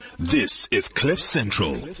This is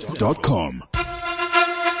CliffCentral.com.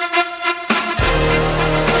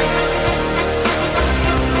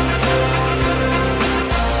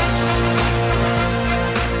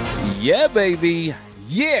 Yeah, baby.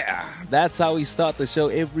 Yeah. That's how we start the show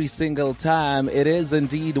every single time. It is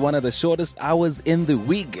indeed one of the shortest hours in the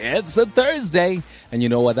week. It's a Thursday. And you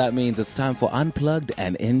know what that means. It's time for Unplugged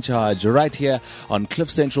and In Charge right here on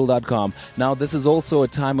CliffCentral.com. Now, this is also a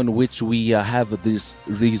time in which we have these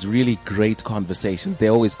really great conversations.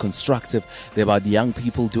 They're always constructive. They're about young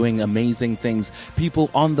people doing amazing things. People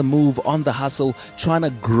on the move, on the hustle, trying to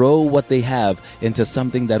grow what they have into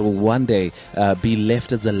something that will one day be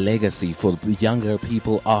left as a legacy for younger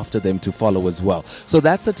people after them to follow as well. So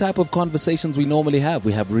that's the type of conversations we normally have.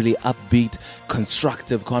 We have really upbeat,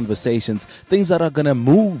 constructive conversations, things that are going to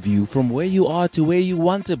move you from where you are to where you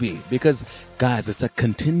want to be. Because, guys, it's a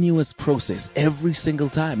continuous process every single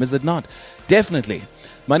time, is it not? Definitely.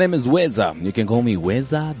 My name is Weza. You can call me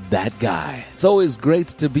Weza, that guy. It's always great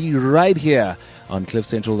to be right here on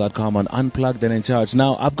CliffCentral.com on Unplugged and In Charge.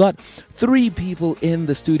 Now, I've got 3 people in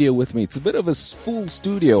the studio with me. It's a bit of a full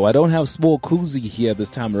studio. I don't have small koozie here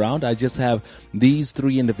this time around. I just have these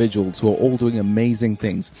 3 individuals who are all doing amazing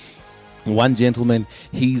things. One gentleman,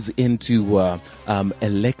 he's into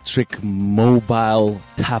electric mobile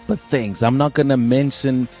type of things. I'm not going to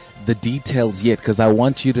mention the details yet because I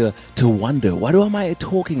want you to wonder, what am I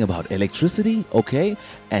talking about? Electricity, okay,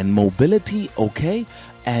 and mobility, okay,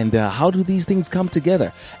 and how do these things come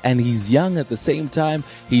together? And he's young at the same time.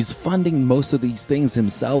 He's funding most of these things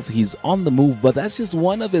himself. He's on the move, but that's just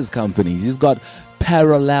one of his companies. He's got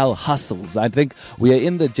parallel hustles. I think we are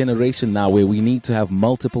in the generation now where we need to have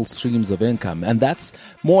multiple streams of income, and that's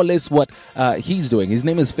more or less what he's doing. His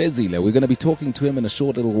name is Fezile. We're going to be talking to him in a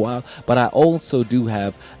short little while, but I also do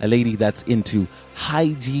have a lady that's into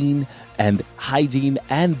hygiene and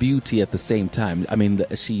beauty at the same time. I mean,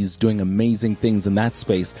 she's doing amazing things in that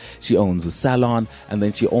space. She owns a salon, and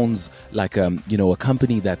then she owns like a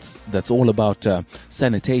company that's all about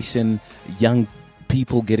sanitation, young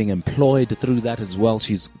people getting employed through that as well.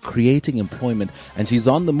 She's creating employment, and she's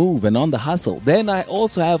on the move and on the hustle. Then I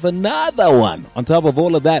also have another one on top of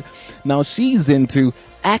all of that. Now she's into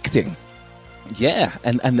acting. Yeah,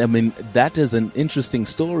 and I mean, that is an interesting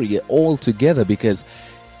story altogether, because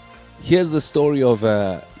here's the story of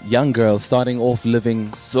a young girl starting off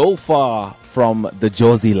living so far from the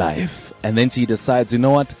Jozi life. And then she decides, you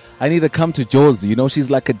know what? I need to come to Jozi.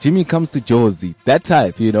 She's like a Jimmy comes to Jozi, that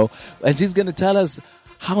type, And she's going to tell us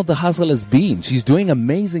how the hustle has been. She's doing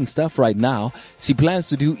amazing stuff right now. She plans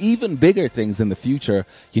to do even bigger things in the future.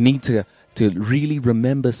 You need to really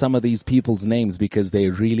remember some of these people's names, because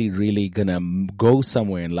they're really gonna go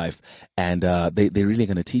somewhere in life, and they're really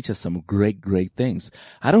gonna teach us some great things.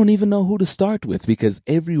 I don't even know who to start with, because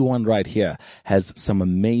everyone right here has some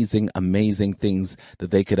amazing things that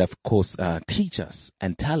they could, of course, teach us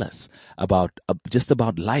and tell us about just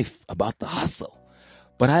about life, about the hustle.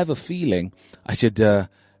 But I have a feeling I should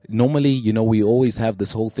normally, we always have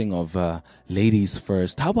this whole thing of ladies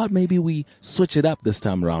first. How about maybe we switch it up this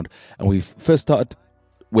time around, and we first start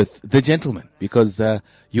with the gentleman, because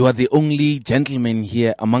you are the only gentleman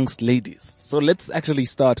here amongst ladies. So let's actually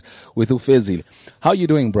start with Ufezile. How are you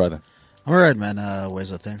doing, brother? I'm alright, man.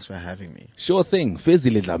 Weza, thanks for having me. Sure thing.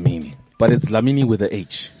 Fezile Dlamini, but it's Dlamini with a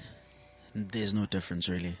H. There's no difference,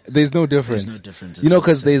 really. There's no difference.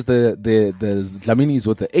 Because there's the Dlaminis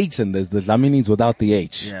with the H, and there's the Dlaminis without the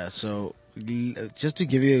H. Yeah, so just to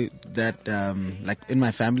give you that, like in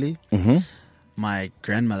my family, my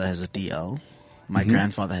grandmother has a DL, my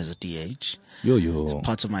grandfather has a DH.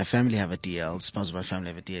 Parts of my family have a DL, parts of my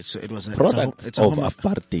family have a DH. So it was Products of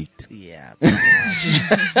apartheid. Yeah.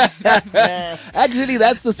 Actually,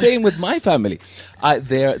 that's the same with my family.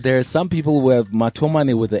 There are some people who have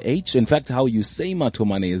Matomane with the H. In fact, how you say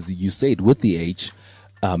Matomane is you say it with the H.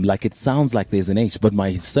 Like it sounds like there's an H, but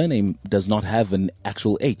my surname does not have an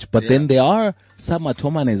actual H. But then there are some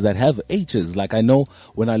Matomanes that have H's. Like I know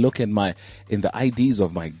when I look in the IDs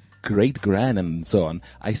of my great grand and so on,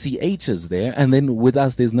 I see H's there, and then with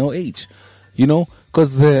us there's no H.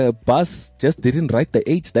 Because Bus just didn't write the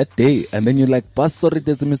H that day, and then you're like, Bus, sorry,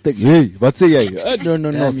 there's a mistake. Hey, what's it?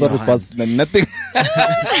 No, sorry, Bus, nothing.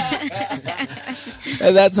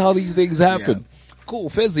 And that's how these things happen. Yeah.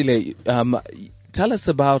 Cool, Fezile. Tell us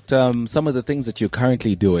about some of the things that you're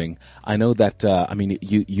currently doing. I know that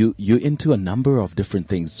you're into a number of different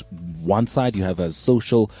things. One side you have a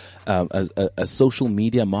social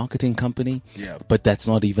media marketing company, but that's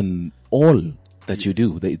not even all that you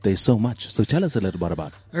do? There's so much. So tell us a little bit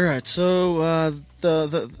about it. All right. So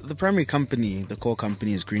the primary company, the core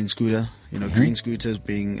company, is Green Scooter. Green Scooters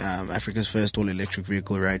being Africa's first all-electric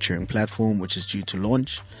vehicle ride-sharing platform, which is due to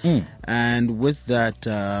launch. And with that,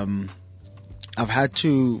 I've had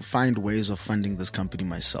to find ways of funding this company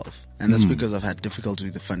myself, and that's because I've had difficulty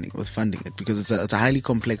with funding it, because it's a highly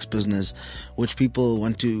complex business, which people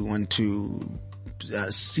want to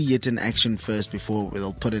see it in action first before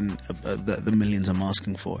they'll put in the millions I'm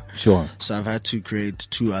asking for. Sure. So I've had to create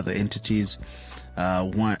two other entities.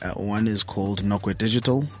 One is called Nokwe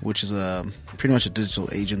Digital, which is pretty much a digital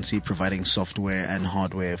agency providing software and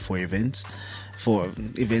hardware for events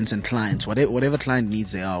and clients. Whatever client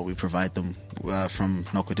needs we provide them from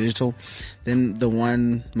Nokwe Digital. Then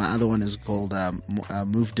my other one is called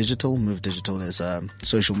Move Digital. Move Digital is a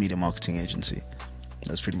social media marketing agency.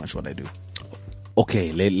 That's pretty much what I do.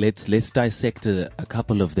 Okay, let's dissect a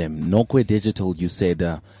couple of them. Nokwe Digital, you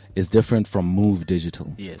said, is different from Move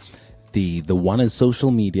Digital. Yes. The one is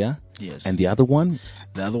social media. Yes. And the other one?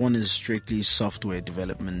 The other one is strictly software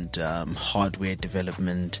development, hardware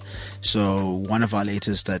development. So one of our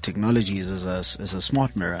latest technologies is a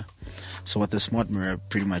smart mirror. So what the smart mirror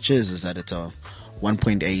pretty much is that it's a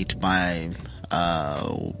 1.8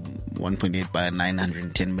 by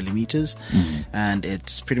 910 millimeters, and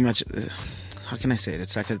it's pretty much how can I say it?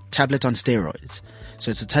 It's like a tablet on steroids. So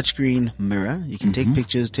it's a touchscreen mirror. You can take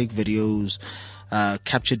pictures, take videos,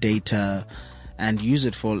 capture data, and use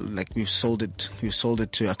it for, like, we've sold it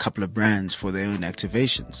to a couple of brands for their own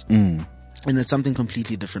activations. And it's something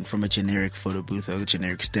completely different from a generic photo booth or a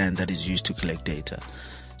generic stand that is used to collect data.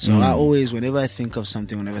 So I always, whenever I think of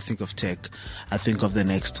tech, I think of the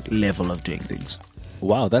next level of doing things.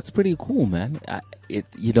 Wow, that's pretty cool, man.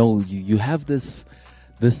 You have this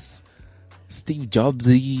Steve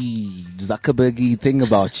Jobsy, Zuckerbergy thing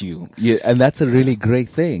about you. And that's a really great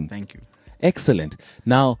thing. Thank you. Excellent.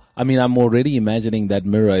 Now, I mean, I'm already imagining that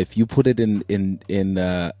mirror. If you put it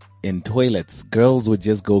in toilets, girls would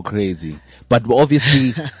just go crazy. But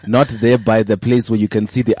obviously not there by the place where you can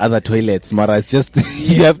see the other toilets. Mara, it's just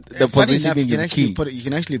you have the positioning is key. You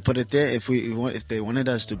can actually put it there. If they wanted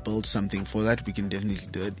us to build something for that, we can definitely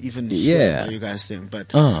do it. Even what you guys think.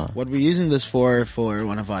 But what we're using this for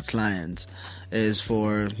one of our clients is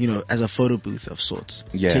for, as a photo booth of sorts.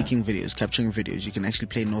 Taking videos, capturing videos. You can actually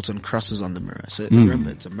play noughts and crosses on the mirror. So remember,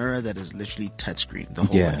 it's a mirror that is literally touchscreen the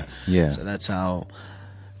whole way. Yeah. So that's how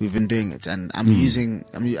we've been doing it. And I'm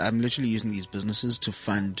literally using these businesses to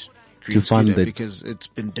fund Green Scooter because it's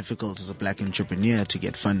been difficult as a black entrepreneur to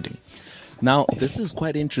get funding. Now, this is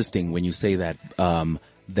quite interesting when you say that,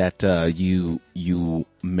 you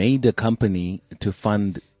made a company to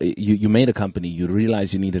fund, you made a company, you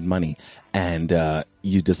realized you needed money, and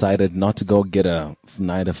you decided not to go get a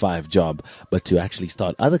 9-to-5 job, but to actually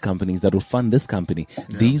start other companies that will fund this company. Yeah.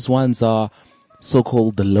 These ones are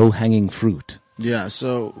so-called the low-hanging fruit. Yeah,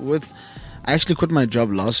 so I actually quit my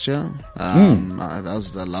job last year. I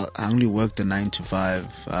only worked a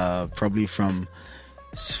 9-to-5, probably from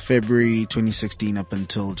February 2016 up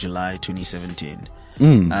until July 2017.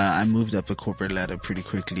 I moved up the corporate ladder pretty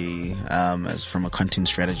quickly, as from a content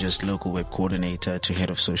strategist, local web coordinator to head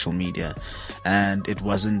of social media. And it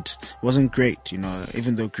wasn't great,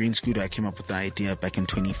 even though Green Scooter, I came up with the idea back in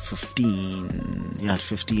 2015,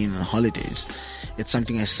 15 on holidays. It's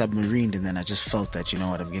something I submarined, and then I just felt that,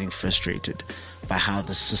 I'm getting frustrated by how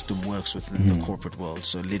the system works within the corporate world.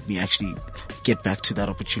 So let me actually get back to that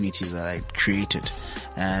opportunity that I created.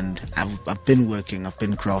 And I've been working, I've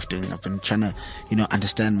been crafting, I've been trying to,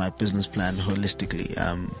 understand my business plan holistically,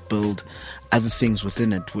 build other things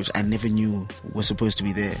within it, which I never knew were supposed to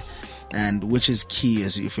be there. And which is key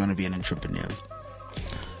as if you want to be an entrepreneur.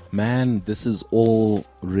 Man, this is all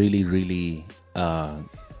really, really,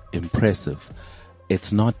 impressive.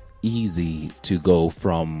 It's not easy to go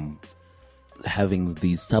from having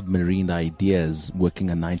these submarine ideas, working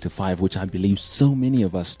a 9-to-5, which I believe so many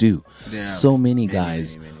of us do. Yeah, so many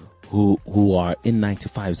guys who are in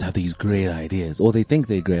 9-to-5s have these great ideas, or they think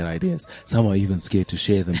they're great ideas. Some are even scared to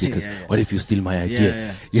share them because what if you steal my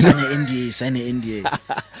idea? Sign an NDA.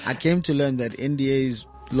 I came to learn that NDAs,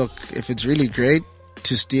 look, if it's really great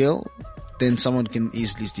to steal, then someone can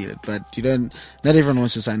easily steal it. But not everyone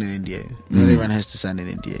wants to sign an NDA. Not everyone has to sign an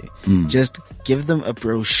NDA. Just give them a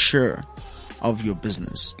brochure of your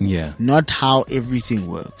business. Yeah. Not how everything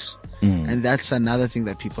works. And that's another thing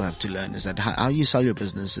that people have to learn, is that how you sell your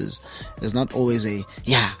business is not always this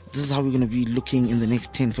is how we're going to be looking in the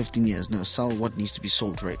next 10, 15 years. No, sell what needs to be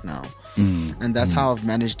sold right now. And that's how I've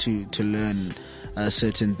managed to learn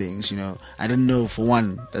certain things. I didn't know, for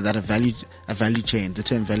one, that a value chain, the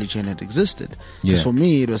term value chain, had existed. Because for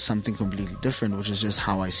me, it was something completely different, which is just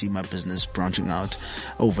how I see my business branching out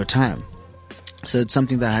over time. So it's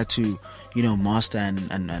something that I had to, master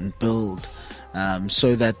and build,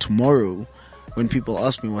 so that tomorrow, when people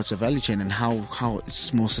ask me what's a value chain and how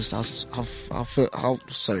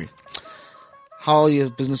your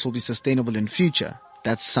business will be sustainable in future,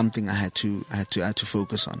 that's something I had to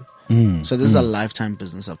focus on. So this is a lifetime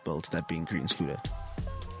business I've built, that being Green Scooter.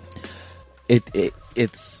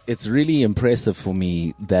 It's really impressive for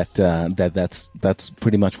me that's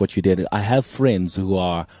pretty much what you did. I have friends who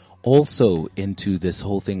are also into this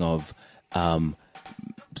whole thing of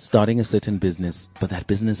starting a certain business, but that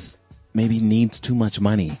business maybe needs too much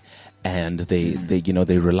money, and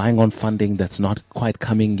they're relying on funding that's not quite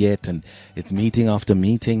coming yet, and it's meeting after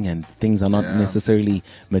meeting, and things are not necessarily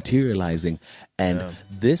materializing. And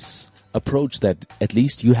this approach, that at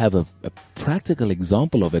least you have a practical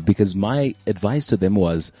example of it, because my advice to them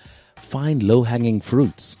was find low-hanging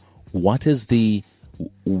fruits.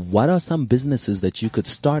 What are some businesses that you could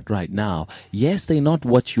start right now? Yes, they're not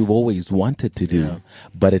what you've always wanted to do,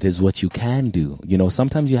 but it is what you can do.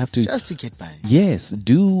 Sometimes you have to just to get by. Yes,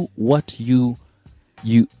 do what do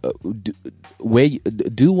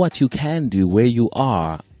what you can do where you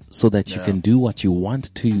are, so that you can do what you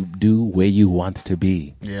want to do where you want to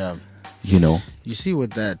be. Yeah, You see,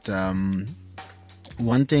 with that,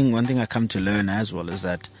 one thing I come to learn as well is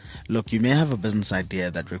that, look, you may have a business idea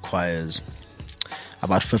that requires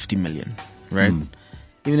about 50 million, right?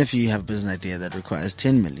 Even if you have a business idea that requires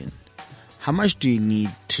 10 million, how much do you need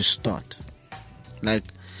to start? Like,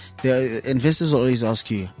 the investors will always ask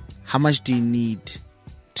you, how much do you need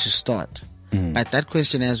to start? But that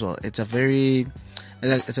question as well, it's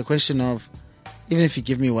a question of, even if you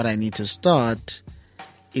give me what I need to start,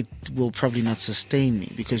 it will probably not sustain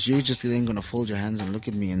me, because you're just then going to fold your hands and look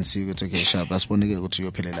at me and see, okay, sharp, that's when they go to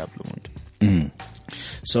your pellet upload.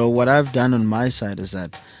 So what I've done on my side is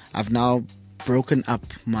that I've now broken up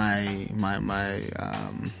my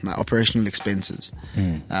operational expenses,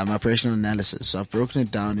 my operational analysis. So I've broken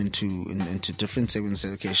it down into different segments.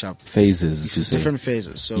 Okay, sharp phases, different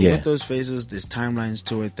phases. So with those phases, there's timelines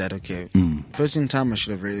to it. That first in time I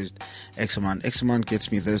should have raised X amount. X amount gets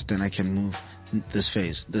me this, then I can move this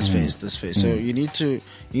phase. So you need to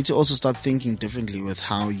also start thinking differently with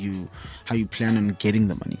how you plan on getting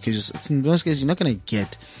the money, because in most cases I'm not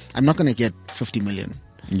gonna get 50 million.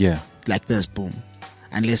 Like this, boom.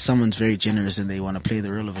 Unless someone's very generous and they want to play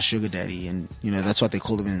the role of a sugar daddy, and that's what they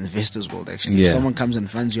call them in the investors world. Actually, if someone comes and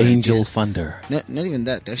funds you, angel funder. Not even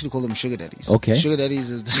that. They actually call them sugar daddies. Okay, sugar daddies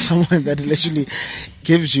is someone that literally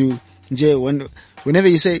gives you whenever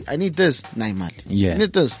you say, I need this, I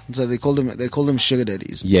need this. So they call them sugar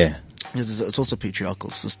daddies. Because it's also a patriarchal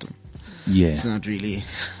system. It's not really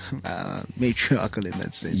matriarchal in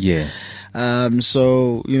that sense.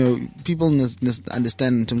 So people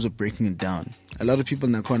understand in terms of breaking it down. A lot of people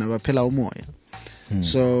in the corner baphela umoya.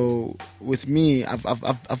 So with me,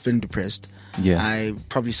 I've been depressed. I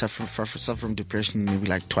probably suffer from depression maybe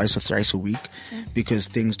like twice or thrice a week, because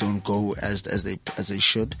things don't go as they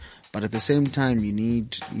should. But at the same time, you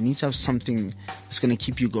need to have something that's going to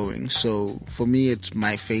keep you going. So for me, it's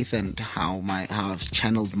my faith and how I've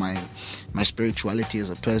channeled my spirituality as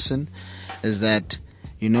a person, is that,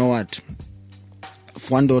 what,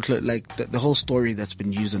 one daughter, like the whole story that's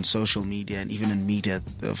been used on social media and even in media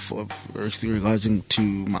regarding to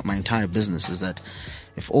my entire business, is that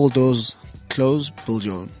if all doors close, build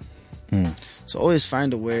your own. So always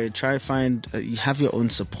find a way, you have your own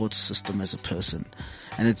support system as a person.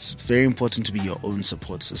 And it's very important to be your own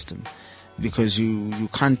support system, because you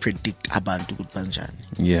can't predict abantu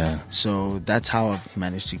banjani. So that's how I've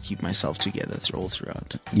managed to keep myself together all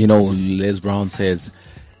throughout. Les Brown says,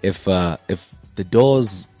 if the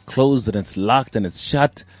door's closed and it's locked and it's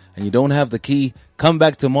shut and you don't have the key, come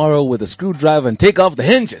back tomorrow with a screwdriver and take off the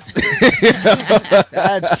hinges.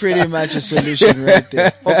 That's pretty much a solution right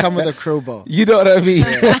there. Or come with a crowbar. You know what I mean?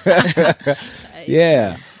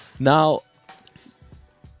 Yeah. Now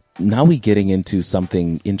we're getting into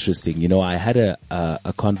something interesting. I had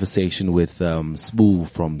a conversation with Spoo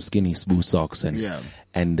from Skinny Spoo Socks, and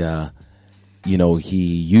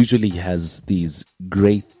he usually has these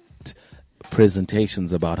great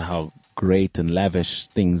presentations about how great and lavish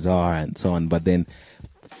things are and so on. But then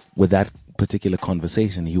with that particular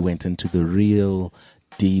conversation, he went into the real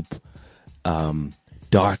deep,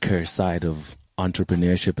 darker side of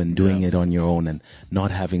entrepreneurship and doing it on your own and not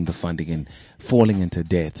having the funding and falling into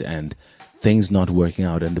debt and things not working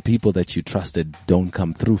out and the people that you trusted don't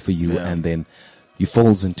come through for you, and then he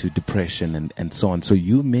falls into depression and so on. So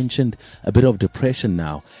you mentioned a bit of depression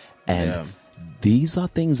now, and these are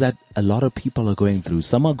things that a lot of people are going through.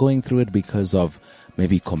 Some are going through it because of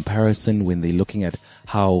maybe comparison when they're looking at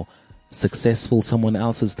how successful someone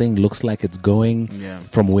else's thing looks like it's going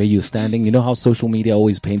from where you're standing. You know how social media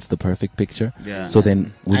always paints the perfect picture? Yeah. So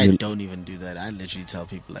then I don't even do that. I literally tell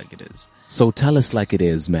people like it is. So tell us like it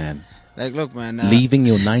is, man. Like, look, man. Leaving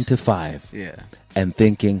your 9 to 5 and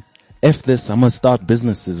thinking, F this, I'm going to start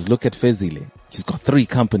businesses. Look at Fezile. He's got 3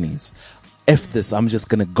 companies. F this, I'm just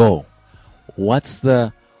going to go. What's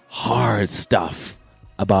the hard stuff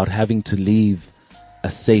about having to leave a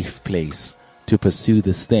safe place to pursue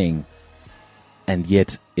this thing, and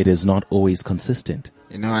yet it is not always consistent?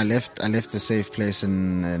 You know, I left the safe place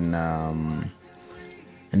in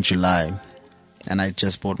July, and I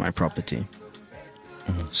just bought my property.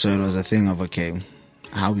 So it was a thing of, okay,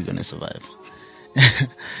 how are we going to survive?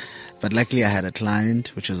 But luckily I had a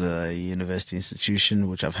client, which was a university institution,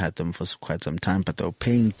 which I've had them for quite some time, but they were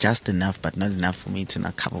paying just enough, but not enough for me to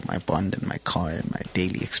not cover my bond and my car and my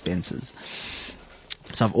daily expenses.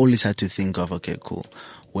 So I've always had to think of, okay, cool,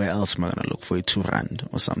 where else am I going to look for a 2 rand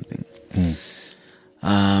or something?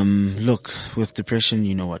 Look, with depression,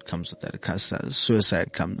 you know what comes with that.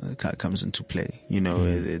 Suicide comes into play. You know,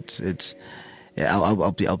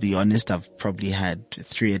 I'll be honest. I've probably had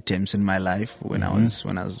 3 attempts in my life when I was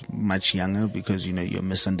much younger, because, you know, you're a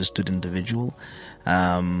misunderstood individual.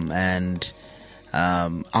 After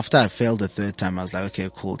I failed the 3rd time, I was like, okay,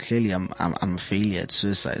 cool. Clearly I'm a failure at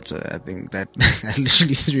suicide. So I think that I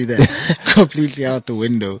literally threw that completely out the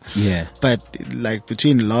window. Yeah. But like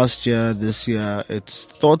between last year, this year, it's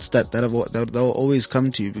thoughts that will always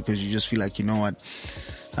come to you, because you just feel like, you know what?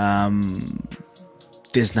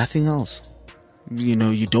 There's nothing else. You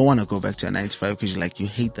know, you don't want to go back to a 9 to 5 because you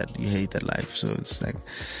hate that life. So it's like,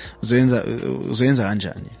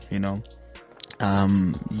 you know.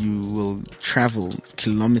 You will travel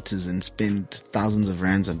kilometers and spend thousands of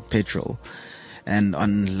rands on petrol and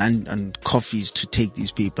on lunch, on coffees to take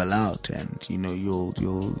these people out. And, you know, you'll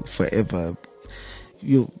forever,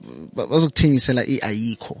 you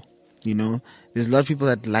know, there's a lot of people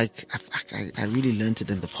that I really learned it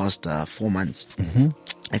in the past 4 months,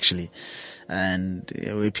 actually. And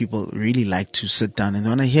where people really like to sit down and they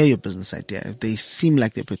want to hear your business idea. They seem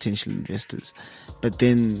like they're potential investors, but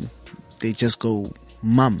then they just go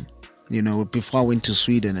mum. You know, before I went to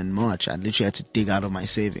Sweden in March, I literally had to dig out of my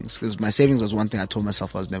savings, because my savings was one thing I told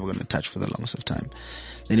myself I was never going to touch for the longest of time.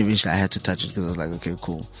 Then eventually I had to touch it, because I was like, okay,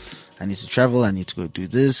 cool. I need to travel. I need to go do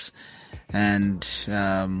this. And,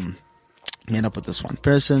 met up with this one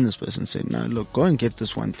person. This person said, no, look, go and get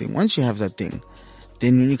this one thing. Once you have that thing,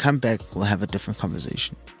 then when you come back, we'll have a different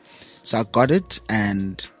conversation. So I got it,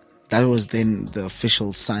 and that was then the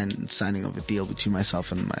official signing of a deal between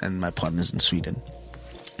myself and my partners in Sweden.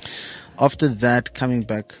 After that, coming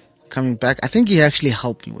back, I think he actually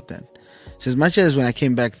helped me with that. So as much as when I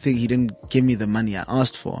came back, he didn't give me the money I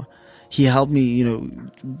asked for, he helped me, you know,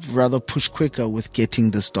 rather push quicker with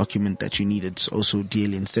getting this document that you needed also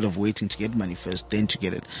dearly, instead of waiting to get money first, then to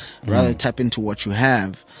get it. Rather tap into what you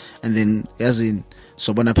have, and then, as in,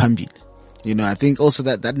 Sobona Phambili. You know, I think also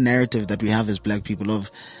that narrative that we have as black people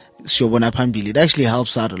of Shobona Phambili, it actually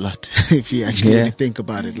helps out a lot if you actually really think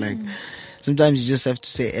about it. Like, sometimes you just have to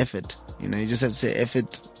say F it. You know, you just have to say F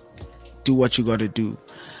it, do what you gotta do.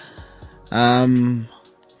 When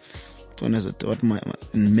is it?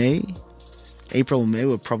 In May? April, May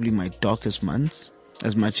were probably my darkest months,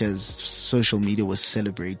 as much as social media was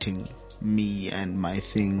celebrating me and my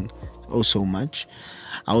thing oh so much.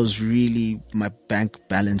 I was really, my bank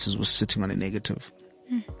balances was sitting on a negative.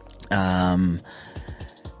 You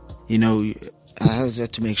know, I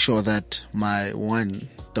had to make sure that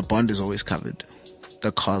the bond is always covered.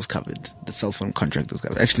 The car's covered. The cell phone contract is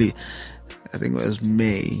covered. Actually, I think it was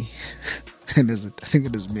May. I think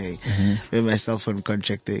it was May. Where my cell phone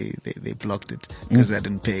contract, they blocked it because I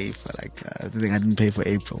didn't pay for I think I didn't pay for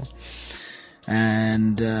April.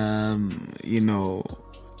 And, you know,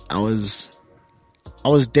 I was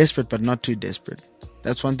desperate, but not too desperate.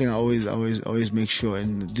 That's one thing I always make sure.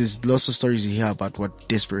 And there's lots of stories you hear about what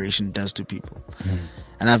desperation does to people.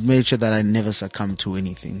 And I've made sure that I never succumb to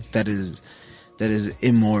anything that is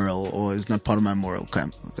immoral or is not part of my moral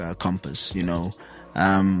compass, you know.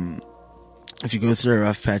 If you go through a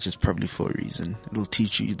rough patch, it's probably for a reason. It'll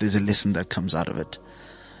teach you. There's a lesson that comes out of it.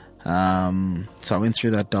 So I went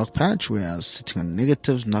through that dark patch where I was sitting on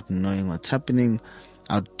negatives, not knowing what's happening.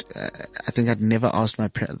 I think I'd never asked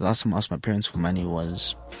the last time I asked my parents for money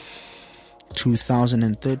was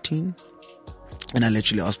 2013. And I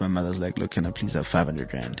literally asked my mother, I was like, look, can I please have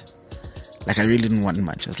 500 rand? Like, I really didn't want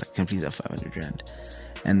much. I was like, can I please have 500 rand?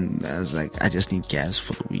 And I was like, I just need gas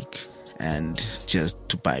for the week and just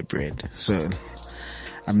to buy bread. So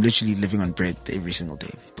I'm literally living on bread every single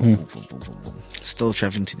day. Boom, boom, boom, boom, boom, boom. Still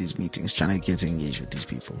traveling to these meetings, trying to get engaged with these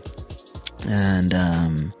people.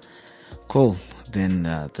 And, cool. Then,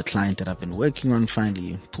 the client that I've been working on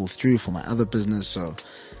finally pulled through for my other business. So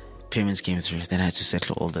payments came through. Then I had to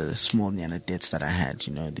settle all the small Nyana debts that I had,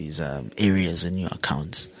 these, areas in your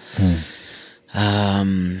accounts.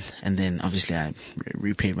 And then obviously I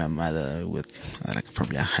repaid my mother with like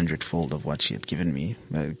probably 100-fold of what she had given me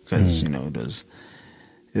because,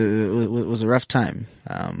 it was a rough time.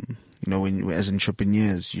 When as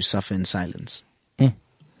entrepreneurs, you suffer in silence.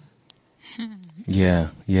 Yeah.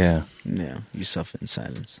 Yeah, you suffer in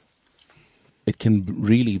silence. It can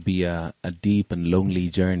really be a deep and lonely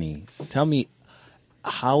journey. Tell me,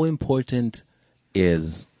 how important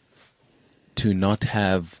is to not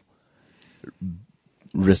have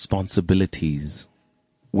responsibilities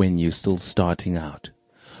when you're still starting out?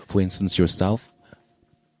 For instance, yourself,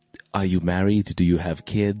 are you married? Do you have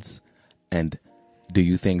kids? And do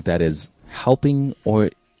you think that is helping, or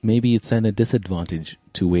maybe it's at a disadvantage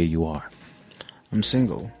to where you are? I'm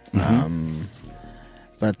single.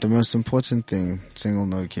 But the most important thing, single,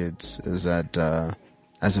 no kids, is that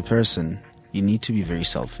as a person, you need to be very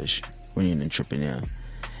selfish when you're an entrepreneur.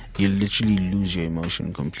 You literally lose your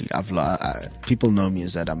emotion completely. People know me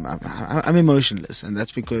as that I'm emotionless, and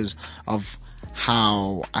that's because of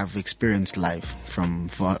how I've experienced life from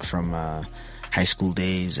high school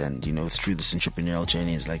days and through this entrepreneurial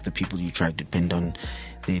journey. Is like the people you try to depend on,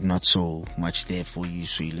 they're not so much there for you,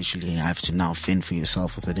 so you literally have to now fend for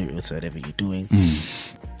yourself with whatever you're doing.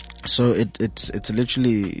 So it's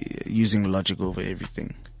literally using logic over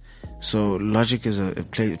everything. So logic plays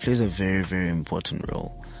a very, very important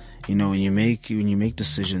role. When you make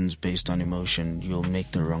decisions based on emotion, you'll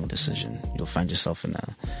make the wrong decision. You'll find yourself in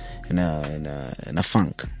a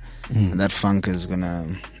funk, and that funk is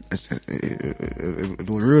it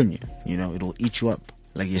will ruin you. It will eat you up.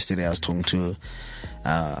 Like yesterday, I was talking to,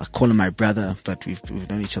 I call him my brother, but we've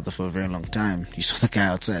known each other for a very long time. You saw the guy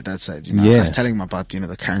outside that side. I was telling him about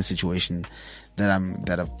the current situation that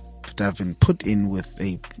I've been put in with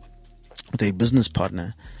a business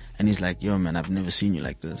partner. And he's like, yo, man, I've never seen you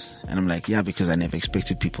like this. And I'm like, yeah, because I never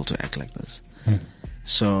expected people to act like this.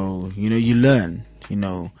 So, you learn,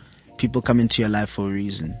 people come into your life for a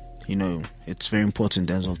reason. It's very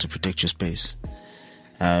important as well to protect your space.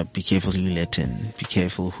 Be careful who you let in. Be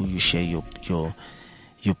careful who you share your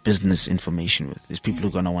business information with. There's people who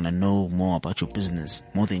are going to want to know more about your business,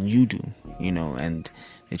 more than you do, and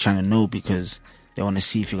they're trying to know because they want to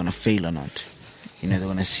see if you're going to fail or not. They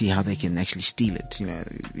want to see how they can actually steal it.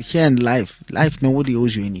 Here in life, nobody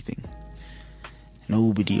owes you anything.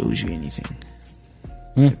 Nobody owes you anything.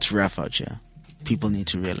 It's rough out here. People need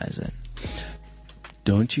to realize that.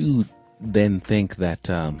 Don't you then think that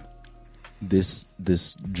this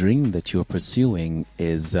dream that you're pursuing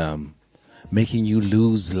is making you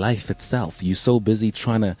lose life itself? You're so busy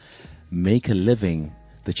trying to make a living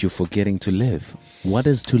that you're forgetting to live. What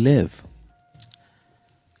is to live?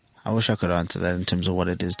 I wish I could answer that in terms of what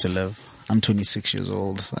it is to live. I'm 26 years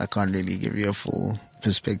old, so I can't really give you a full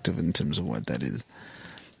perspective in terms of what that is.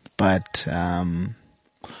 But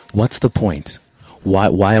what's the point?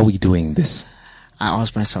 Why are we doing this? I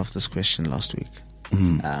asked myself this question last week.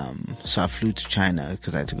 So I flew to China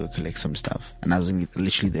because I had to go collect some stuff, and I was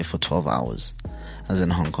literally there for 12 hours. I was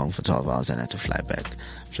in Hong Kong for 12 hours and I had to fly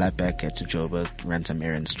back, get to Joburg, run some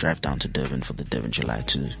errands, drive down to Durban for the Durban July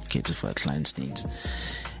to cater for our clients' needs.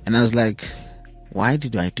 And I was like, why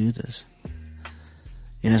did I do this?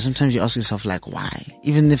 Sometimes you ask yourself, like, why?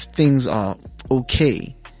 Even if things are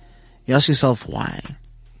okay, you ask yourself why.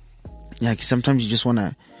 Like, sometimes you just want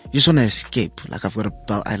to escape. Like, I've got a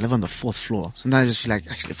belt. I live on the 4th floor. Sometimes I just feel like,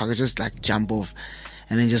 actually, if I could just like jump off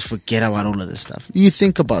and then just forget about all of this stuff. You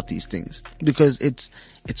think about these things because it's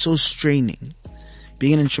so straining.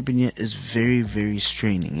 Being an entrepreneur is very, very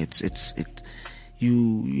straining.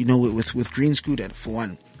 With Green Scooter, for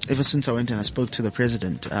one, ever since I went and I spoke to the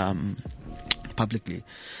president, publicly,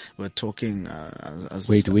 we're talking,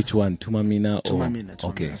 wait, which one? Tumamina? Tumamina.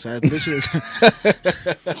 Okay. So I literally, the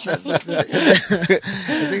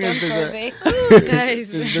thing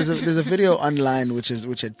is, there's a video online which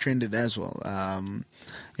had trended as well.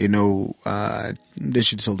 They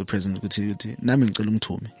should tell the president,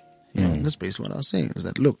 that's basically what I was saying, is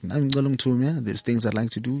that, look, there's things I'd like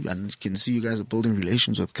to do, and you can see you guys are building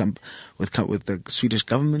relations with the Swedish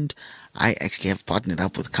government. I actually have partnered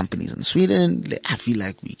up with companies in Sweden. I feel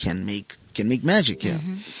like we can make magic here.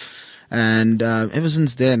 And ever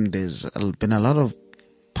since then, there's been a lot of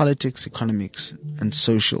politics, economics, and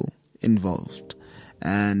social involved.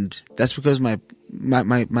 And that's because my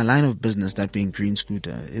line of business, that being Green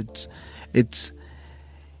Scooter, it's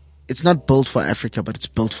not built for Africa, but it's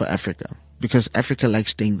built for Africa. Because Africa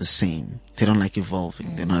likes staying the same. They don't like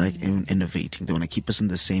evolving. They're not like innovating. They want to keep us in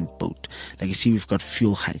the same boat. Like you see, we've got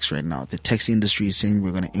fuel hikes right now. The taxi industry is saying we're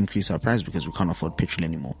going to increase our price because we can't afford petrol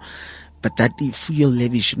anymore. But that fuel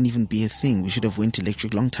levy shouldn't even be a thing. We should have went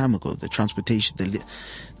electric long time ago. The transportation,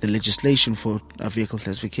 the legislation for our vehicle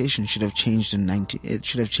classification should have changed in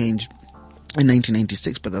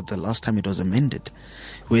 1996, but at the last time it was amended,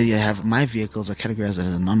 where you have my vehicles are categorized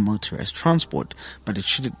as a non-motorized transport, but that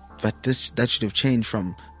should have changed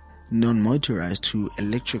from non-motorized to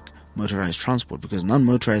electric motorized transport, because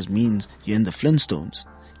non-motorized means you're in the Flintstones.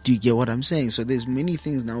 Do you get what I'm saying? So there's many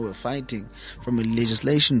things now we're fighting from a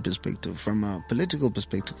legislation perspective, from a political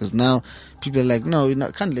perspective, because now people are like, no,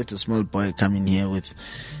 can't let a small boy come in here with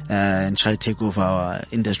and try to take over our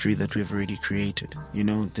industry that we've already created.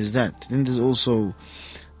 There's that. Then there's also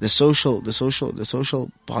the social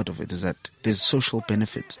part of it, is that there's social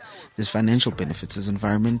benefits, there's financial benefits, there's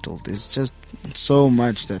environmental, there's just so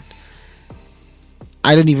much that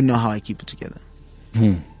I don't even know how I keep it together.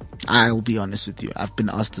 I'll be honest with you. I've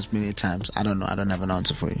been asked this many times. I don't know. I don't have an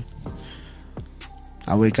answer for you.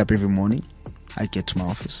 I wake up every morning. I get to my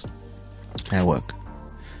office. I work.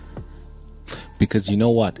 Because you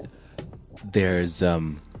know what? There's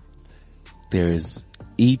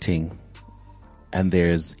eating and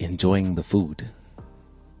there's enjoying the food.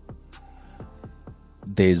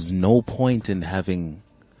 There's no point in having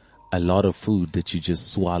a lot of food that you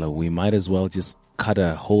just swallow. We might as well just cut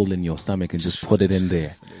a hole in your stomach and just put it in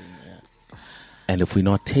there. And if we're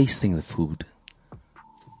not tasting the food,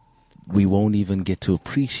 we won't even get to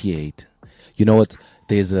appreciate. You know what?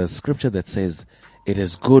 There's a scripture that says, it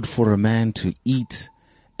is good for a man to eat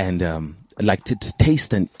and to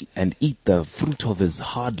taste and eat the fruit of his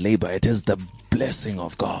hard labor. It is the blessing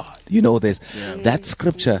of God. That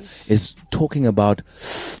scripture is talking about,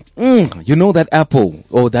 that apple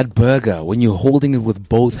or that burger, when you're holding it with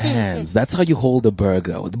both hands. That's how you hold a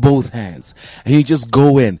burger, with both hands. And you just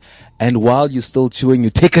go in, and while you're still chewing, you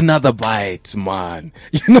take another bite, man.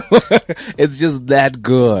 It's just that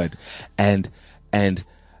good. And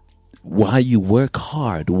why you work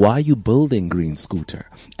hard, why you building Green Scooter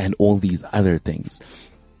and all these other things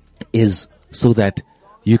is so that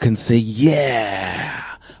you can say, yeah.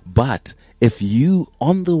 But if you,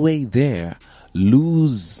 on the way there,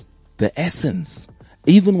 lose the essence,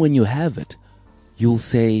 even when you have it, you'll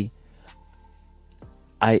say,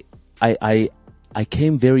 I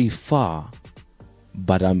came very far,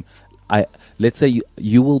 but let's say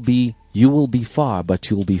you will be far, but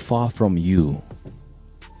you'll be far from you.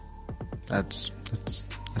 That's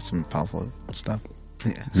some powerful stuff.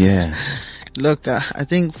 Yeah. Look, I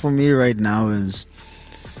think for me right now is,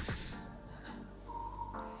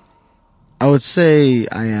 I would say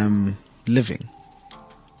I am living.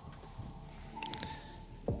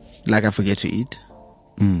 Like I forget to eat.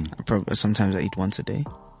 Sometimes I eat once a day.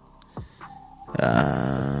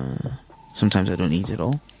 Sometimes I don't eat at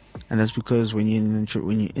all, and that's because when you're in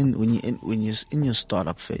your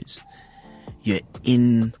startup phase, you're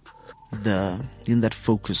in that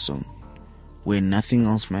focus zone where nothing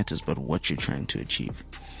else matters but what you're trying to achieve,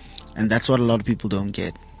 and that's what a lot of people don't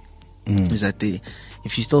get. Is that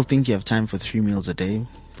if you still think you have time for 3 meals a day,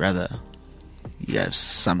 brother, you have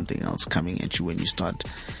something else coming at you when you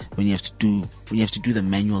have to do the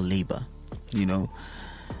manual labor.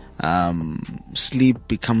 Sleep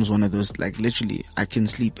becomes one of those, like literally I can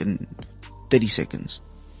sleep in 30 seconds.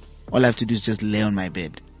 All I have to do is just lay on my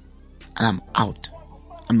bed and I'm out.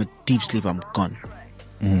 I'm a deep sleep, I'm gone.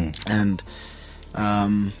 And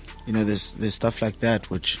there's stuff like that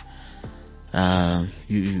which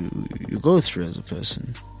you go through as a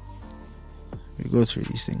person. You go through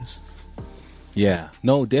these things. Yeah,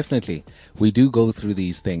 no, definitely. We do go through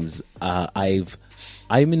these things. I'm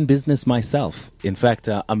in business myself. In fact,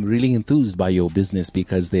 I'm really enthused by your business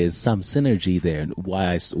because there's some synergy there.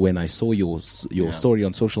 When I saw your story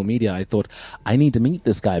on social media, I thought I need to meet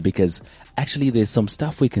this guy because actually there's some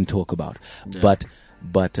stuff we can talk about. Yeah.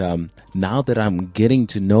 But now that I'm getting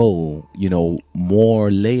to know,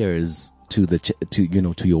 more layers to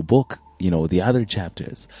your book, the other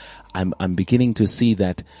chapters, I'm beginning to see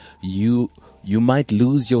that you might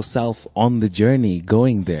lose yourself on the journey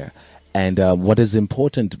going there. And what is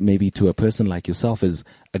important maybe to a person like yourself is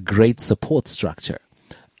a great support structure.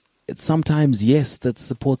 sometimes, yes, that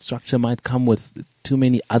support structure might come with too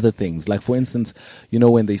many other things. Like, for instance,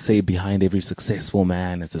 when they say behind every successful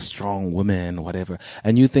man is a strong woman, whatever,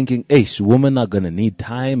 and you're thinking, women are going to need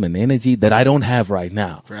time and energy that I don't have right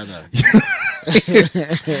now. Brother.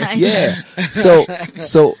 Yeah.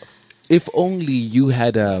 So if only you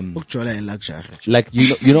had, like,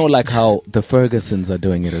 like how the Fergusons are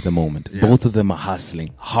doing it at the moment. Yeah. Both of them are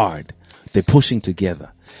hustling hard. They're pushing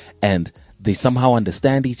together, and they somehow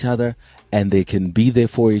understand each other, and they can be there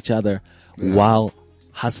for each other while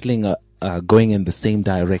hustling, going in the same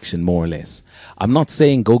direction, more or less. I'm not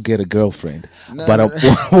saying go get a girlfriend, but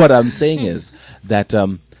what I'm saying is that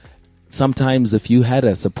sometimes if you had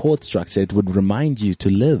a support structure, it would remind you to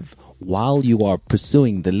live while you are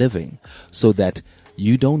pursuing the living, so that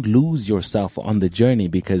you don't lose yourself on the journey,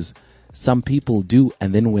 because some people do,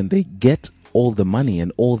 and then when they get all the money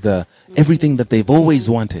and everything that they've always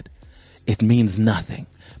wanted, it means nothing,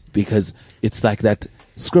 because it's like that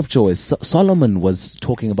scripture is Solomon was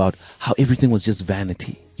talking about how everything was just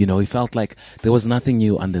vanity. He felt like there was nothing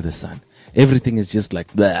new under the sun. Everything is just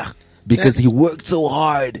like blah, because he worked so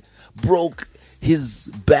hard, broke his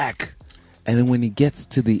back. And then when he gets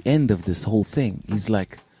to the end of this whole thing, he's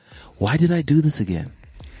like, why did I do this again?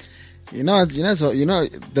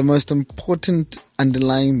 The most important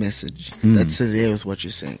underlying message that's there with what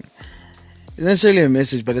you're saying. It's necessarily a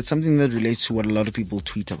message, but it's something that relates to what a lot of people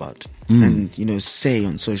tweet about and, say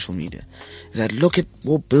on social media. Is that, look at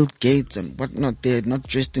Bill Gates and whatnot, they're not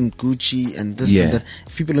dressed in Gucci and this and that.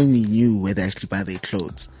 If people only knew where they actually buy their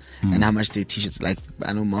clothes and how much their t-shirts, like,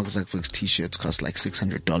 I know Mark Zuckerberg's t-shirts cost like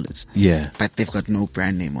 $600. Yeah. But they've got no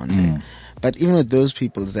brand name on there. But even with those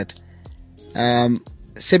people, is that, they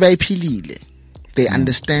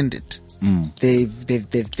understand it.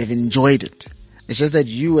 They've enjoyed it. It's just that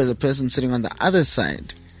you, as a person sitting on the other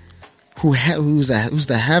side, who's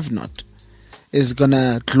the have-not, is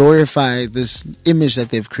gonna glorify this image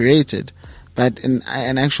that they've created. But in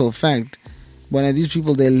actual fact, one of these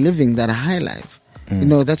people, they're living that high life.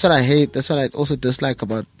 That's what I hate. That's what I also dislike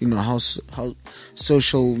about, how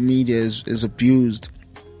social media is abused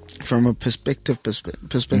from a perspective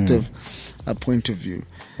point of view.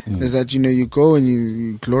 Is that, you go and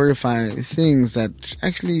you glorify things that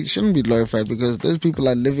actually shouldn't be glorified, because those people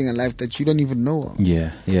are living a life that you don't even know of.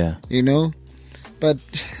 Yeah. But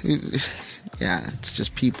it's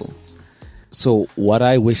just people. So what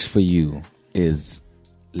I wish for you is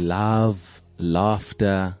love,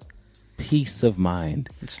 laughter, peace of mind,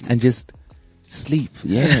 and just sleep.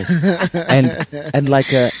 Yes. and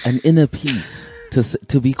like an inner peace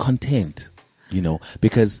to be content,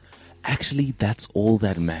 because actually that's all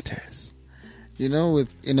that matters. With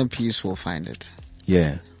inner peace we'll find it.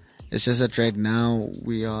 Yeah. It's just that right now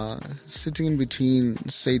we are sitting in between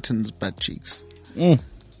Satan's butt cheeks.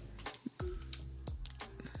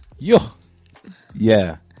 Yo.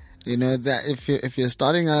 Yeah. That if you're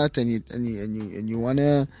starting out and you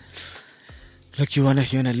wanna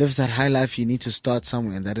live that high life, you need to start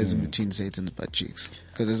somewhere, and that is in between Satan's butt cheeks.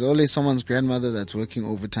 Because there's always someone's grandmother that's working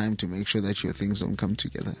overtime to make sure that your things don't come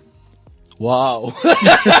together. Wow.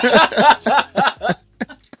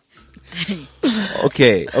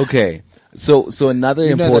 Okay. So another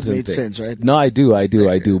important that made thing. sense, right? No, I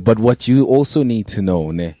do. But what you also need to know,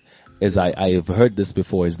 ne, is I have heard this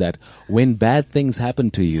before, is that when bad things happen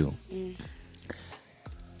to you,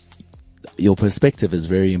 your perspective is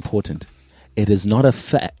very important. It is not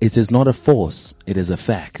it is not a force. It is a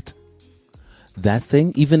fact. That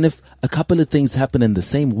thing, even if a couple of things happen in the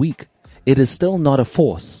same week, it is still not a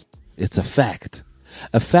force. It's a fact.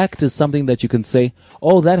 A fact is something that you can say,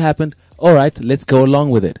 oh, that happened. All right, let's go along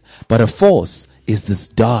with it. But a force is this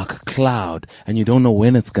dark cloud, and you don't know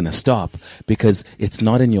when it's going to stop, because it's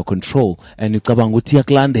not in your control. And you know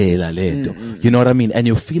what I mean? And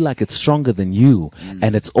you feel like it's stronger than you,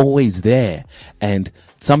 and it's always there. And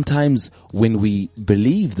sometimes when we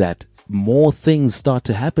believe that, more things start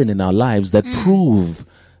to happen in our lives that prove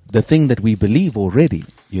the thing that we believe already,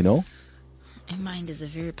 Mind is a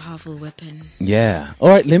very powerful weapon. Yeah. All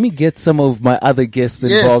right, let me get some of my other guests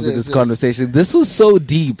involved in this conversation. This was so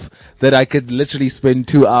deep that I could literally spend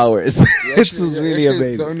 2 hours. This was really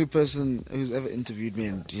amazing. The only person who's ever interviewed me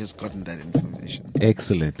and he has gotten that information.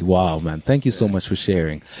 Excellent. Wow, man. Thank you so much for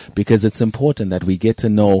sharing, because it's important that we get to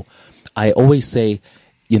know. I always say,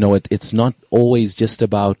 it's not always just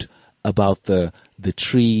about the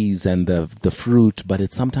trees and the fruit, but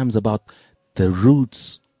it's sometimes about the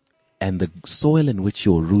roots and the soil in which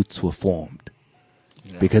your roots were formed.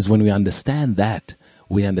 Yeah. Because when we understand that,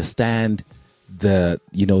 we understand the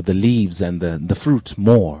leaves and the fruit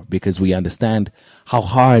more, because we understand how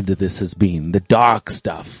hard this has been, the dark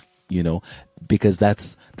stuff, because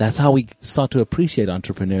that's how we start to appreciate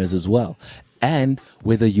entrepreneurs as well. And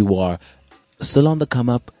whether you are still on the come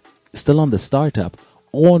up, still on the startup,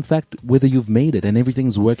 or in fact, whether you've made it and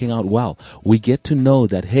everything's working out well, we get to know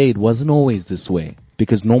that, hey, it wasn't always this way.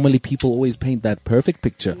 Because normally people always paint that perfect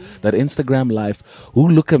picture, that Instagram life. Ooh,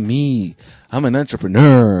 look at me. I'm an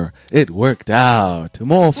entrepreneur. It worked out.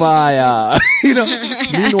 More fire.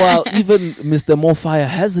 Meanwhile, even Mr. More Fire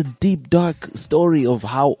has a deep, dark story of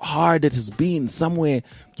how hard it has been somewhere,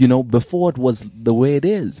 before it was the way it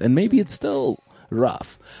is. And maybe it's still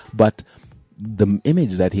rough. But the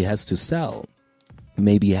image that he has to sell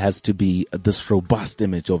maybe has to be this robust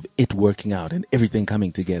image of it working out and everything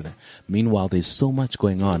coming together. Meanwhile, there's so much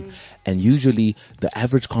going on. And usually the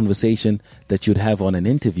average conversation that you'd have on an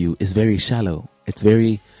interview is very shallow. It's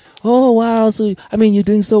very, oh, wow. So, you're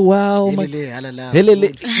doing so well. And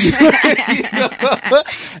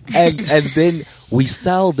then we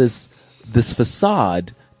sell this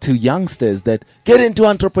facade to youngsters that get into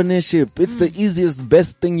entrepreneurship. It's the easiest,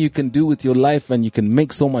 best thing you can do with your life, and you can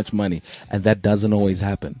make so much money. And that doesn't always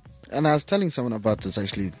happen. And I was telling someone about this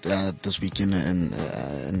actually this weekend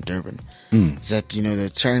in Durban. That they're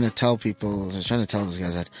trying to tell these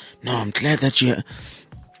guys that, no, I'm glad that you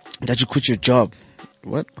quit your job.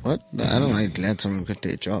 What? No, I don't like glad someone quit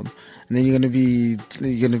their job. And then you're gonna be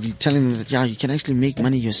telling them that you can actually make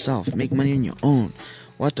money yourself, make money on your own.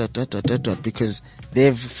 Because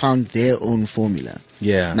they've found their own formula.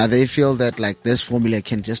 Yeah. Now they feel that this formula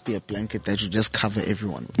can just be a blanket that should just cover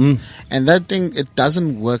everyone with. And that thing, it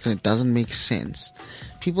doesn't work and it doesn't make sense.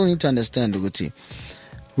 People need to understand, Uguti,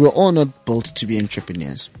 we're all not built to be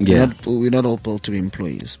entrepreneurs. Yeah. We're not all built to be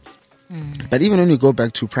employees. But even when we go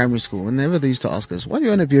back to primary school, whenever they used to ask us, what do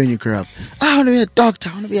you want to be when you grow up? I want to be a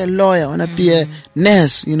doctor, I want to be a lawyer, I want to be a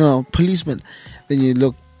nurse, policeman. Then you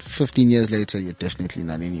look 15 years later, you're definitely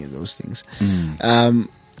not any of those things.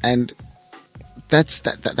 And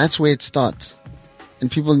that's where it starts.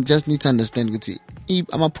 And people just need to understand ukuthi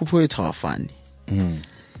amaphupho ethu awafani.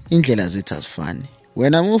 Indlela zethu azifani.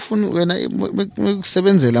 Wena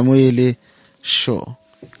ukusebenzela moyele sure.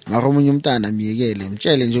 Mara omunye umntana miyekele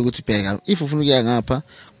mtshele nje ukuthi bheka if ufuna ukuya ngapha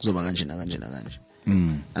kuzoba kanje na kanje na kanje.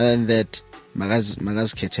 And that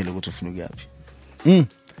magazikhethele ukuthi ufuna ukuyaphi.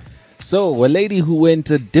 So, a lady who went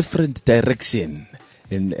a different direction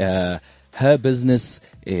in her business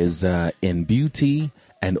is in beauty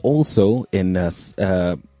and also in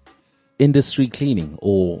industry cleaning,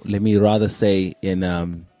 or let me rather say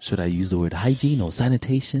in should I use the word hygiene or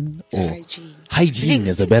sanitation? Or hygiene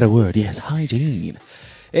is a better word. Yes, hygiene.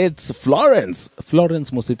 It's Florence. Florence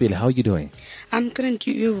Mosipile, how are you doing? I'm good, and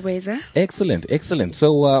you, Weza? Excellent, excellent.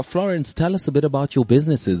 So, Florence, tell us a bit about your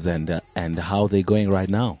businesses and how they're going right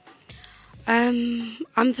now. I'm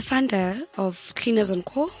the founder of Cleaners on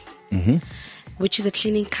Call, which is a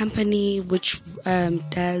cleaning company which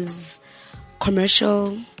does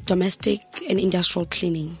commercial, domestic, and industrial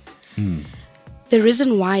cleaning. The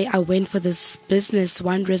reason why I went for this business,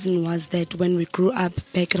 one reason was that when we grew up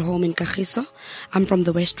back at home in Kagiso, I'm from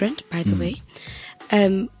the West Rand, by the way,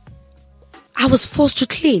 I was forced to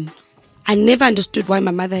clean. I never understood why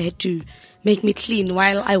my mother had to make me clean.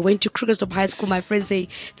 While I went to Krugersdorp High School, my friends say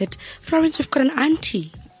that, Florence, we've got an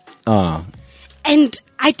auntie. And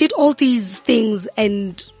I did all these things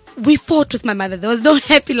and we fought with my mother. There was no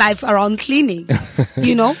happy life around cleaning,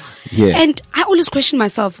 Yeah. And I always question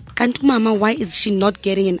myself, Kantu Mama, why is she not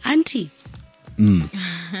getting an auntie?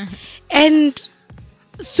 And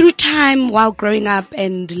through time, while growing up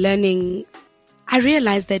and learning, I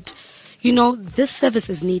realized that, this service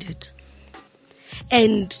is needed.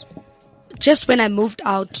 And just when I moved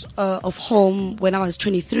out of home when I was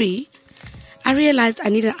 23, I realized I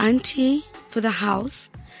need an auntie for the house.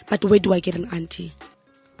 But where do I get an auntie?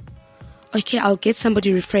 Okay, I'll get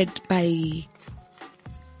somebody referred by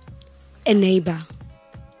a neighbor.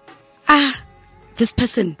 This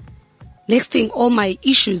person. Next thing, all my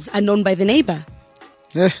issues are known by the neighbor.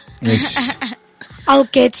 I'll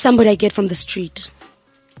get somebody I get from the street.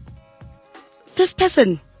 This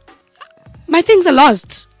person. My things are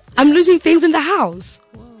lost. I'm losing things in the house.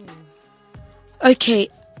 Okay,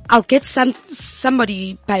 I'll get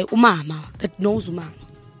somebody by Umama that knows Umama.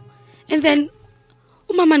 And then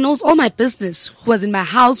Umama knows all my business. Who was in my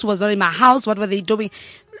house, who was not in my house, what were they doing?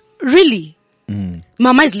 Really?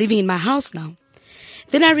 Mama is living in my house now.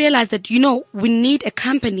 Then I realized that, we need a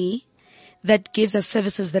company that gives us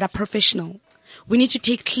services that are professional. We need to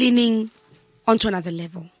take cleaning onto another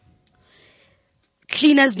level.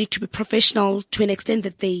 Cleaners need to be professional to an extent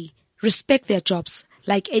that they respect their jobs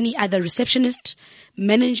like any other receptionist,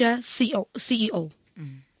 manager, CEO.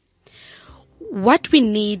 what we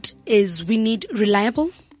need reliable,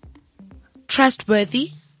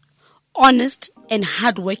 trustworthy, honest, and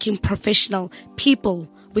hardworking professional people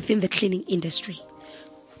within the cleaning industry.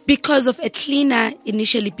 Because of a cleaner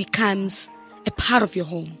initially becomes a part of your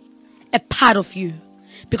home, a part of you.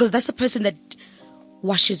 Because that's the person that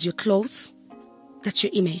washes your clothes. That's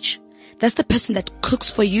your image. That's the person that cooks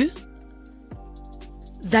for you.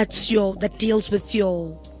 That deals with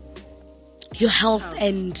your health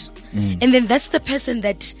and then that's the person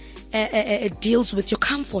that deals with your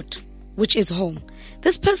comfort, which is home.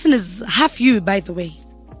 This person is half you, by the way.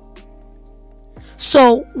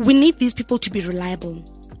 So we need these people to be reliable,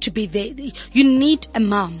 to be there. You need a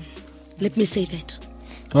mom. Let me say that.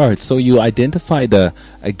 All right. So you identified a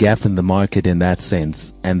gap in the market in that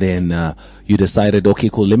sense. And then, you decided, okay,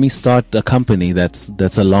 cool. Let me start a company that's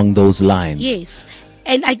along those lines. Yes.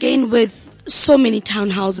 And again, with so many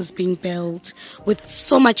townhouses being built, with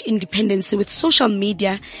so much independence, with social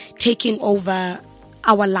media taking over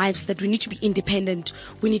our lives, that we need to be independent.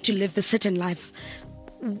 We need to live the certain life.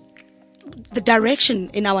 The direction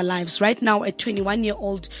in our lives right now, a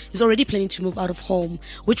 21-year-old is already planning to move out of home,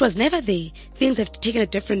 which was never there. Things have taken a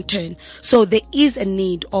different turn. So there is a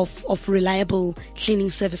need of reliable cleaning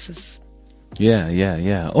services.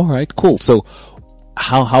 Yeah. All right, cool. So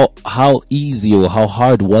how easy or how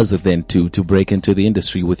hard was it then to break into the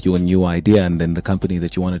industry with your new idea and then the company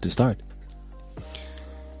that you wanted to start?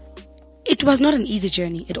 It was not an easy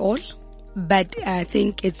journey at all, but I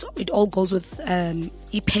think it all goes with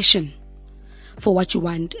a passion for what you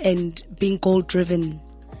want and being goal driven.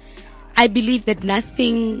 I believe that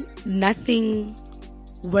nothing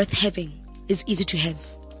worth having is easy to have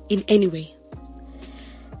in any way.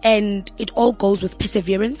 And it all goes with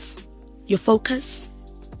perseverance, your focus,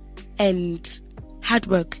 and hard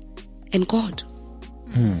work, and God.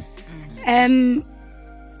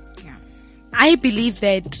 I believe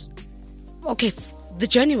that, okay, the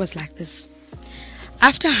journey was like this.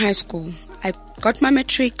 After high school, I got my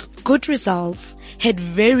matric, good results, had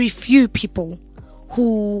very few people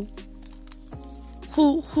who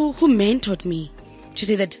mentored me to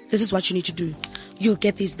say that this is what you need to do. You'll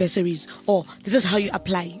get these bursaries, or this is how you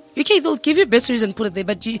apply. Okay, they'll give you bursaries and put it there,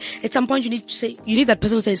 but at some point you need that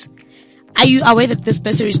person who says, are you aware that this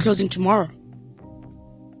bursary is closing tomorrow?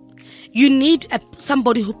 You need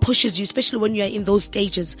somebody who pushes you, especially when you are in those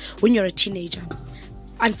stages, when you're a teenager.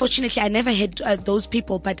 Unfortunately, I never had those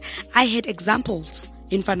people, but I had examples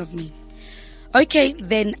in front of me. Okay,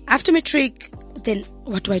 then after matric, then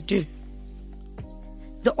what do I do?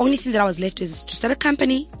 The only thing that I was left is to start a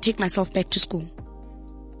company, take myself back to school.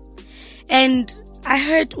 And I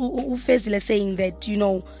heard Ufezile saying that,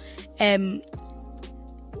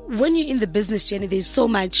 when you're in the business journey, there's so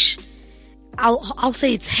much, I'll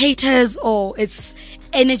say it's haters or it's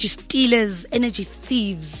energy stealers, energy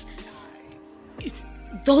thieves.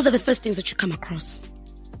 Those are the first things that you come across.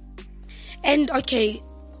 And okay,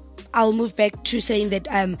 I'll move back to saying that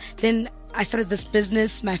then I started this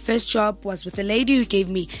business. My first job was with a lady who gave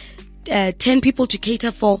me 10 people to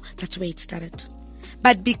cater for. That's where it started.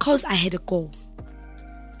 But because I had a goal,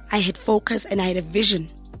 I had focus, and I had a vision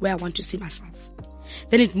where I want to see myself,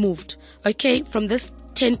 then it moved. Okay, from this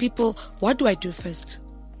 10 people, what do I do first?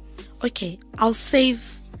 Okay, I'll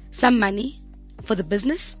save some money for the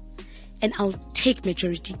business, and I'll take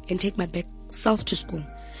majority and take my back self to school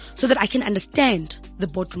so that I can understand the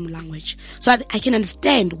boardroom language, so I can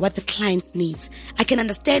understand what the client needs. I can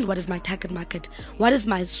understand what is my target market, what is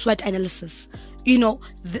my SWOT analysis.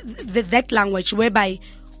 That language whereby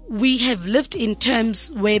we have lived in terms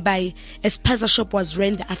whereby a spaza shop was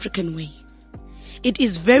ran the African way. It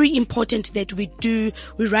is very important that we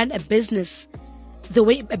run a business the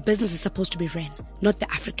way a business is supposed to be ran, not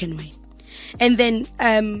the African way. And then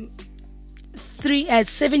 7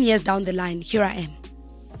 years down the line, here I am.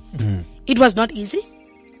 It was not easy,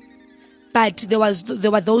 but there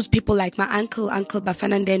were those people like my Uncle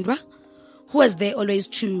Bafana Ndendwa, who was there always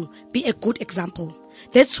to be a good example.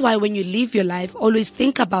 That's why when you live your life, always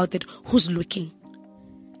think about it. Who's looking?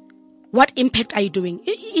 What impact are you doing?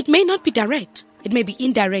 It may not be direct. It may be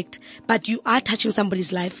indirect, but you are touching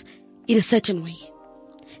somebody's life in a certain way.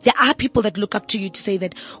 There are people that look up to you to say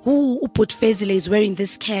that, Uput Fezile is wearing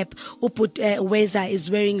this cap, Uput Weza is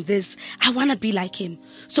wearing this. I want to be like him.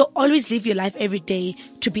 So always live your life every day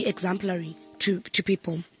to be exemplary to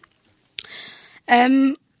people.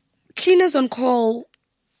 Cleaners on Call,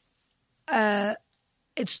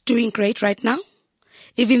 it's doing great right now.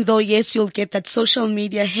 Even though, yes, you'll get that social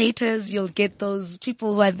media haters, you'll get those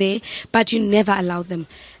people who are there, but you never allow them.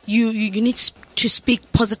 You need to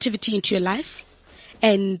speak positivity into your life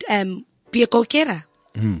and be a go-getter.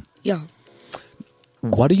 Yeah.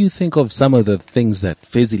 what do you think of some of the things that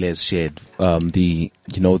Fezile has shared?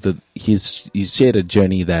 He's shared a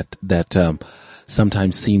journey that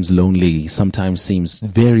sometimes seems lonely, sometimes seems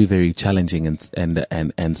very, very challenging,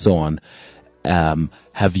 and so on.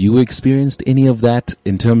 Have you experienced any of that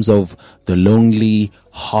in terms of the lonely,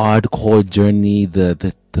 hardcore journey,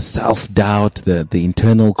 the self-doubt, the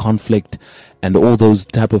internal conflict, and all those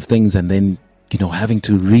type of things, and then having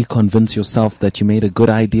to reconvince yourself that you made a good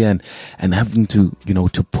idea and having to,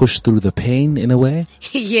 to push through the pain in a way?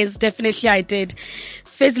 Yes, definitely I did.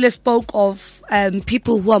 Fezile spoke of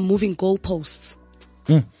people who are moving goalposts.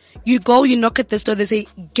 You go, you knock at this door, they say,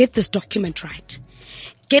 get this document right.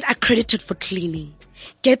 Get accredited for cleaning.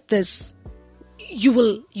 Get this. You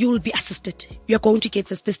will be assisted. You're going to get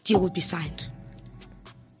this. This deal will be signed.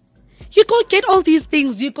 You go get all these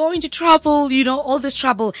things. You go into trouble, all this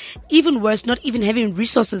trouble. Even worse, not even having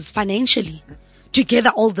resources financially to gather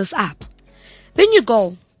all this up. Then you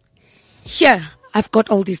go, here, I've got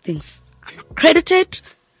all these things. I'm accredited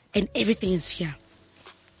and everything is here.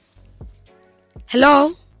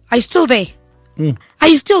 Hello? Are you still there? Are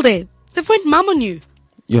you still there? They've went mum on you.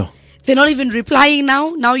 Yeah. They're not even replying now.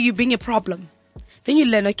 Now you bring a problem. Then you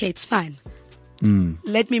learn, okay, it's fine.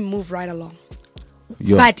 Let me move right along.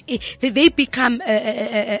 Yeah. But they become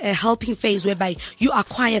a helping phase whereby you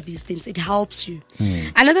acquire these things. It helps you.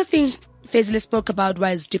 Another thing Fezile spoke about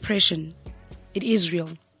was depression. It is real.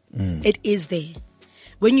 It is there.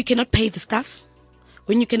 When you cannot pay the staff,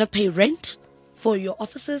 when you cannot pay rent for your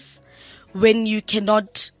offices, when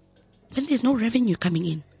there's no revenue coming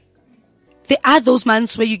in. There are those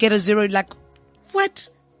months where you get a zero, like, what?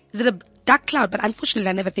 Is it a dark cloud? But unfortunately,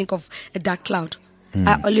 I never think of a dark cloud.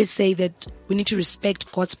 I always say that we need to respect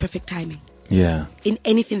God's perfect timing. Yeah. In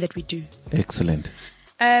anything that we do. Excellent.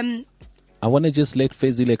 I want to just let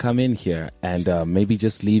Fezile come in here and maybe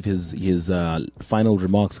just leave his final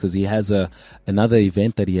remarks, because he has another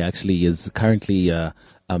event that he actually is currently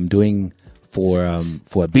doing for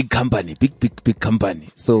a big company, big company.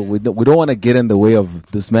 So we don't want to get in the way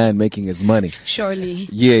of this man making his money. Surely.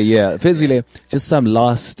 Yeah. Fezile, just some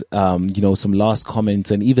last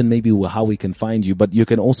comments, and even maybe how we can find you. But you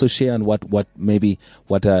can also share on what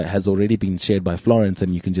has already been shared by Florence,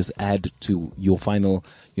 and you can just add to your final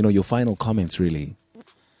comments, really.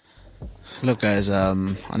 Look, guys,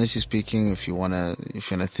 honestly speaking, if you wanna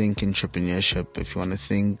think entrepreneurship, if you wanna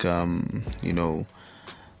think,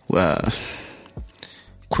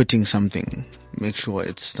 quitting something, make sure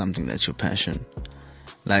it's something that's your passion.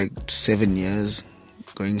 Like 7 years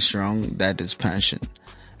going strong, that is passion.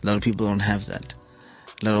 A lot of people don't have that.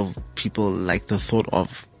 A lot of people like the thought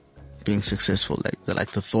of being successful, they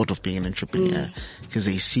like the thought of being an entrepreneur, because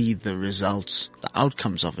they see the results, the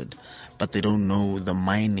outcomes of it, but they don't know the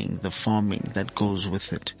mining, the farming that goes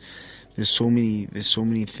with it. There's so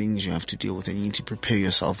many things you have to deal with, and you need to prepare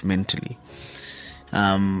yourself mentally.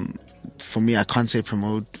 For me, I can't say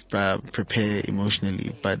prepare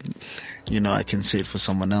emotionally, but I can say it for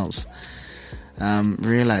someone else.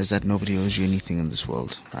 Realize that nobody owes you anything in this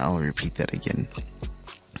world. I'll repeat that again.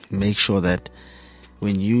 Make sure that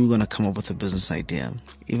when you're going to come up with a business idea,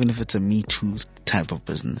 even if it's a Me Too type of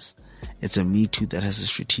business, it's a Me Too that has a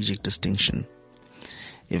strategic distinction.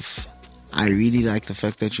 If I really like the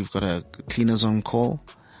fact that you've got a Cleaners on Call,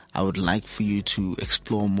 I would like for you to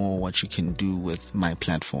explore more what you can do with my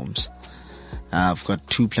platforms. I've got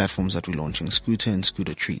 2 platforms that we're launching, Scooter and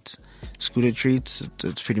Scooter Treats. Scooter Treats,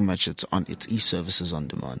 it's pretty much it's e-services on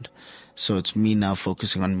demand. So it's me now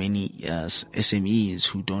focusing on many SMEs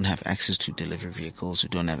who don't have access to delivery vehicles, who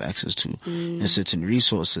don't have access to certain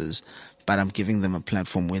resources, but I'm giving them a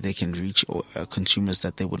platform where they can reach consumers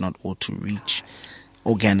that they would not ought to reach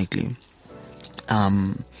organically.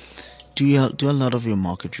 Do a lot of your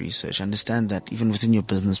market research. Understand that even within your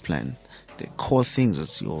business plan, the core things,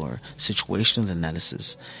 it's your situational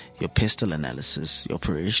analysis, your pestle analysis, your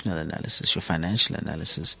operational analysis, your financial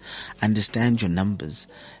analysis. Understand your numbers.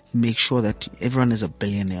 Make sure that everyone is a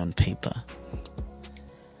billionaire on paper.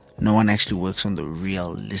 No one actually works on the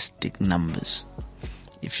realistic numbers.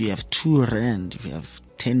 If you have 2 rand, if you have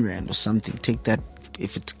 10 rand or something, take that.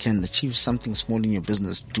 If it can achieve something small in your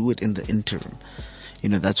business, do it in the interim.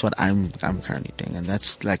 That's what I'm currently doing, and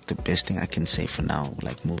that's like the best thing I can say for now,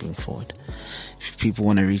 like moving forward. If people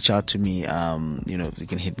want to reach out to me, they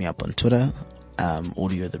can hit me up on Twitter,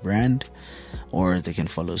 Audio the Brand, or they can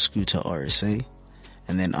follow Scooter RSA,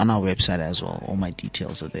 and then on our website as well, all my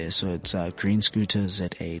details are there. So it's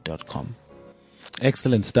greenscooterza.com.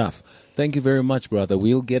 Excellent stuff. Thank you very much, brother.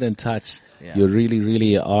 We'll get in touch. Yeah. You really,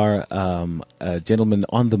 really are a gentleman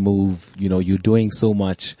on the move. You're doing so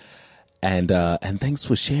much. And thanks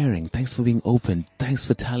for sharing. Thanks for being open. Thanks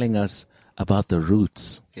for telling us about the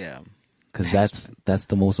roots. Yeah. Because that's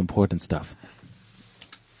the most important stuff.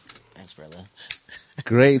 Thanks, brother.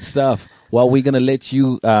 Great stuff. Well, we're going to let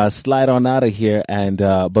you slide on out of here, and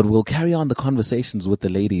but we'll carry on the conversations with the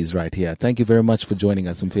ladies right here. Thank you very much for joining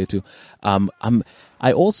us, Mfethu.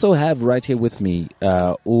 I also have right here with me,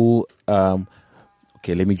 okay,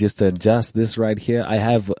 let me just adjust this right here. I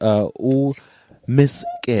have Miss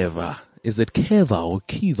Keva. Is it Keva or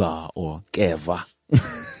Kiva or Keva?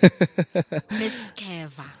 Miss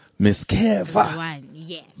Keva. Miss Keva. One,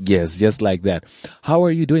 yes. Yes, just like that. How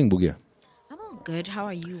are you doing, Bugia? I'm all good. How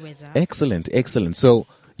are you, Weza? Excellent, excellent. So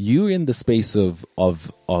you're in the space of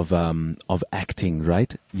acting,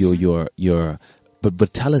 right?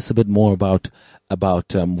 But tell us a bit more about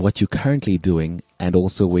what you're currently doing and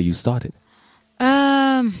also where you started.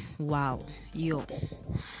 Wow.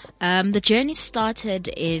 The journey started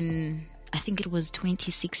in, I think it was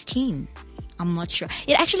 2016. I'm not sure.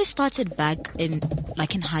 It actually started back in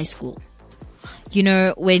high school. You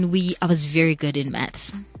know, I was very good in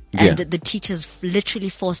maths. And the teachers literally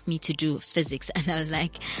forced me to do physics. And I was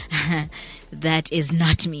like, that is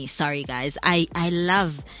not me. Sorry, guys. I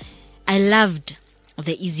loved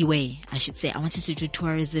the easy way, I should say. I wanted to do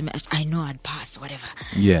tourism. I know I'd pass, whatever.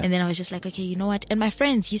 Yeah. And then I was just like, okay, you know what? And my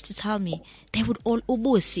friends used to tell me, they would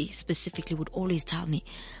Ubusi specifically would always tell me,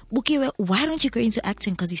 Buki, why don't you go into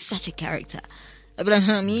acting? Because he's such a character. I'd be like,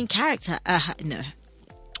 I mean, character? No.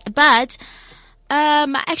 But,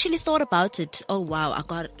 I actually thought about it. Oh wow, I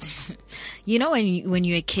got it. You know, when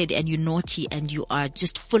you're a kid and you're naughty and you are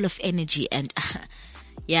just full of energy and,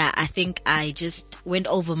 yeah, I think I just went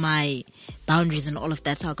over my boundaries and all of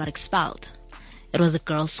that, so I got expelled. It was a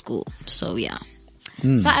girls' school, so yeah.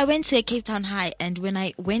 So I went to Cape Town High, and when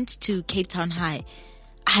I went to Cape Town High,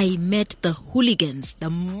 I met the hooligans, the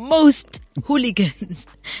most hooligans.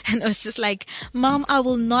 And I was just like, Mom, I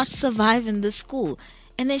will not survive in this school.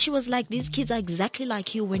 And then she was like, these kids are exactly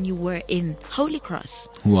like you when you were in Holy Cross.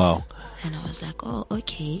 Wow. And I was like, oh,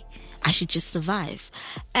 okay, I should just survive.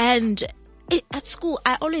 And at school,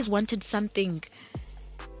 I always wanted something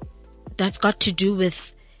that's got to do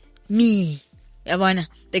with me.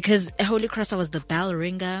 Because at Holy Cross, I was the bell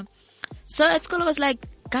ringer. So at school, I was like,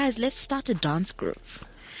 guys, let's start a dance group.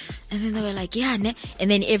 And then they were like, yeah.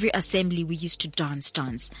 And then every assembly, we used to dance.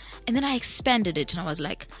 And then I expanded it and I was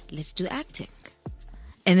like, let's do acting.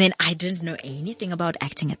 And then I didn't know anything about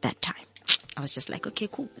acting at that time. I was just like, okay,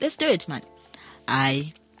 cool. Let's do it, man.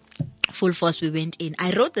 Full force, we went in.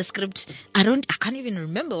 I wrote the script. I can't even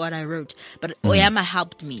remember what I wrote, but Oyama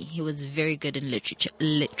helped me. He was very good in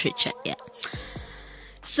literature, yeah.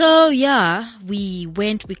 So yeah, we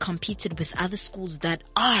competed with other schools that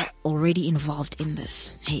are already involved in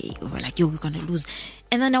this. Hey, we were like, we're gonna lose.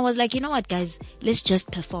 And then I was like, you know what, guys, let's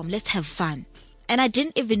just perform. Let's have fun. And I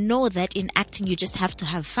didn't even know that in acting, you just have to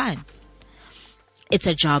have fun. It's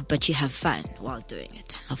a job, but you have fun while doing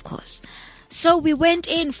it, of course. So we went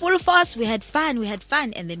in full force. We had fun.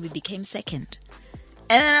 And then we became second.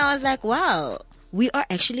 And then I was like, wow, we are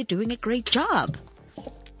actually doing a great job.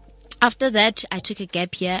 After that, I took a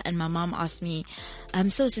gap year and my mom asked me,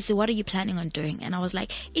 so Sissy, what are you planning on doing? And I was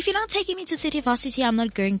like, if you're not taking me to City Varsity, I'm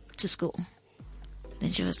not going to school.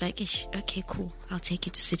 Then she was like, okay, cool. I'll take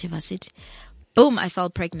you to City Varsity. Boom, I fell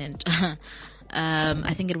pregnant.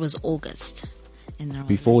 I think it was August.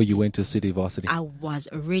 Before you went to City Varsity? I was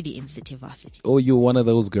already in City Varsity. Oh, you're one of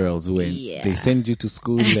those girls when they send you to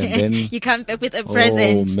school and then you come back with a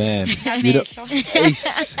present. Oh man. You know,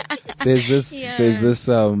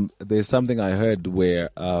 there's something I heard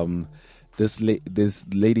where this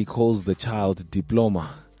lady calls the child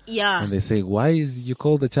diploma. Yeah. And they say, why is you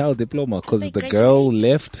call the child diploma? Because the girl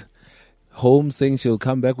left home saying she'll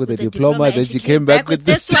come back with a diploma, then she came back with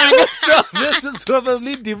this one. So this is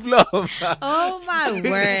probably diploma. Oh my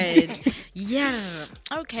word. Yeah.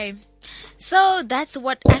 Okay. So that's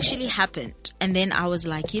what actually happened. And then I was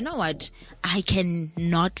like, you know what? I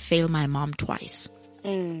cannot fail my mom twice.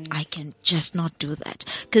 I can just not do that.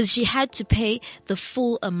 Because she had to pay the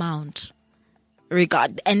full amount.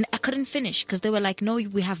 And I couldn't finish because they were like, no,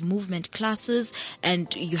 we have movement classes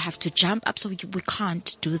and you have to jump up. So we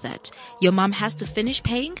can't do that. Your mom has to finish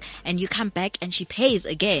paying and you come back and she pays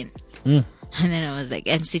again. And then I was like,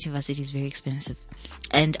 and City Varsity is very expensive.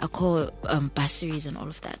 And I call bursaries and all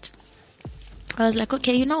of that. I was like,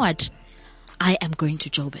 okay, you know what? I am going to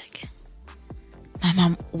Joburg. My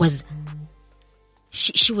mom was,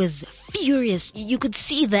 she was furious. You could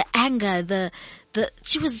see the anger,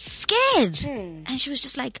 she was scared. And she was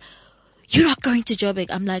just like, you're not going to Joburg.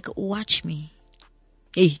 I'm like, watch me.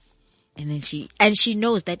 Hey, And then she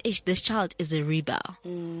knows that this child is a rebel.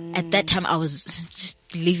 At that time, I was just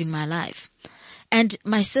living my life. And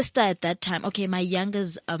my sister at that time, okay, my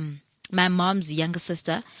mom's younger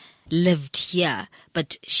sister lived here,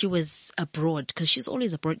 but she was abroad because she's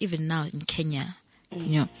always abroad, even now in Kenya,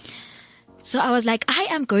 you know. So I was like, I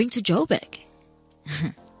am going to Joburg.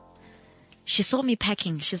 She saw me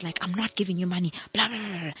packing. She's like, I'm not giving you money, blah, blah,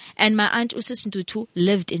 blah, blah. And my aunt Ususintutu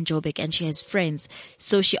lived in Joburg and she has friends.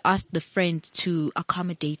 So she asked the friend to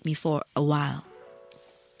accommodate me for a while.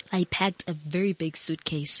 I packed a very big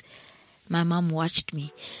suitcase. My mom watched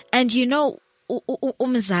me. And you know,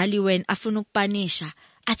 umzali when afuna ukupanisha,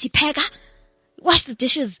 ati pheka, wash the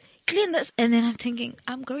dishes, clean this. And then I'm thinking,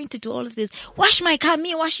 I'm going to do all of this. Wash my car,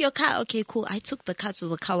 me wash your car. Okay, cool. I took the car to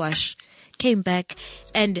the car wash, came back,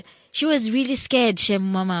 and she was really scared,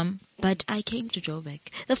 Mama, but I came to Joburg.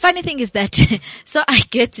 The funny thing is that, so I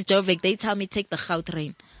get to Joburg, they tell me take the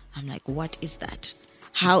Gautrain. I'm like, what is that?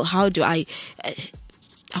 How do I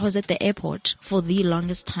was at the airport for the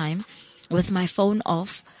longest time with my phone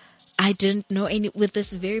off. I didn't know with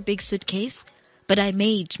this very big suitcase, but I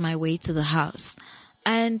made my way to the house.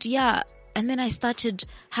 And yeah, and then I started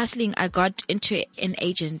hustling. I got into an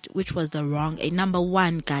agent, which was the wrong. Number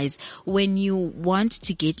one, guys, when you want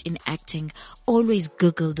to get in acting, always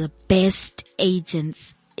Google the best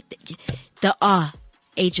agents. There are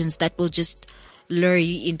agents that will just lure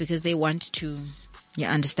you in because they want to, you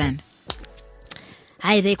understand.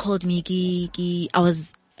 Hi, they called me. I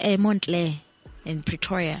was Montle in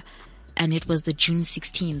Pretoria, and it was the June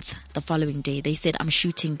 16th, the following day. They said I'm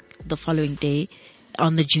shooting the following day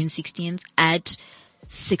on the June 16th at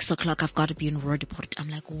 6:00. I've got to be in Roodepoort. I'm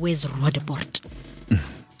like, where's Roodepoort?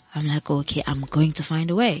 I'm like, okay, I'm going to find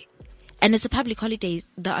a way. And it's a public holiday.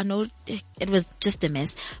 It was just a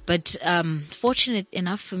mess. But, fortunate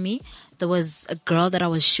enough for me, there was a girl that I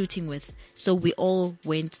was shooting with. So we all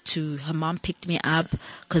went to, her mom picked me up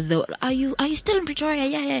because they were, are you still in Pretoria?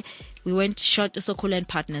 Yeah. We went, shot Sokolo and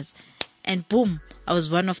Partners, and boom, I was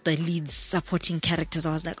one of the leads supporting characters.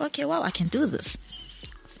 I was like, okay, wow, I can do this.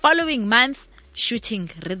 Following month, shooting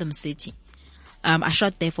Rhythm City. I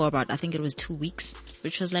shot there for about, I think it was 2 weeks,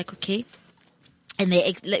 which was like, okay. And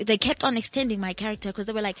they kept on extending my character because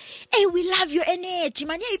they were like, hey, we love your energy,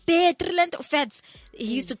 man. Hey, land of fats.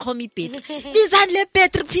 He used to call me Pet. And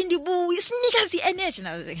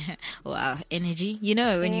I was like, wow, energy. You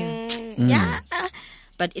know, when you, yeah.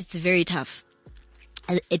 But it's very tough.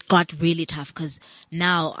 It got really tough because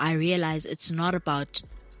now I realize it's not about,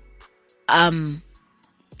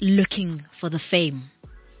 looking for the fame.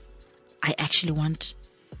 I actually want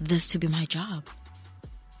this to be my job.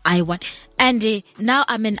 And now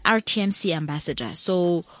I'm an RTMC ambassador.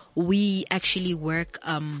 So we actually work,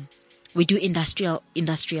 we do industrials.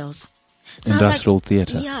 So industrial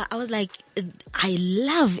theater. Yeah, I was like, I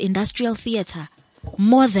love industrial theater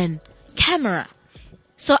more than camera.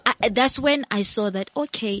 So that's when I saw that,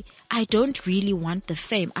 okay, I don't really want the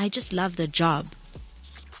fame. I just love the job.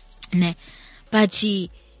 But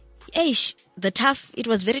it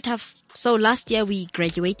was very tough. So last year we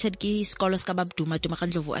graduated Skolos Kabab Duma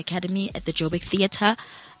Kandlovu Academy at the Joburg Theatre.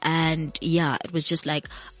 And yeah, it was just like,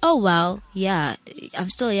 oh well, yeah, I'm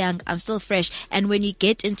still young, I'm still fresh. And when you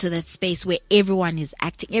get into that space where everyone is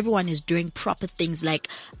acting, everyone is doing proper things like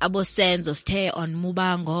Abo Senz or stay on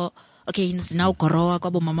Mubango. Okay, he's now Koroa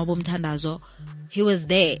Kwabo Mama Bomtandazo. He was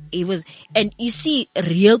there. And you see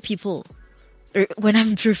real people. When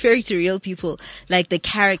I'm referring to real people, like the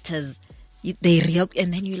characters, they real,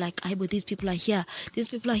 and then you're like, but these people are here. These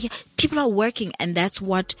people are here. People are working. And that's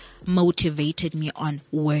what motivated me on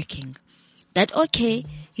working. That, okay,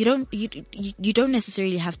 you don't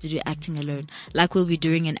necessarily have to do acting alone. Like we'll be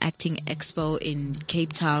doing an acting expo in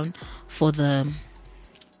Cape Town for the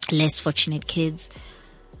less fortunate kids.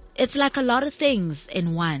 It's like a lot of things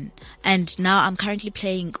in one. And now I'm currently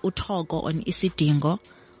playing Utogo on Isidingo.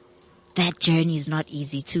 That journey is not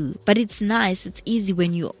easy too. But it's nice. It's easy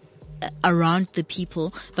when you're around the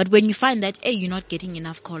people. But when you find that, hey, you're not getting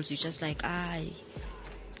enough calls, you're just like,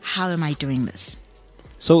 how am I doing this?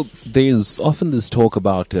 So there's often this talk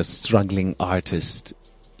about a struggling artist,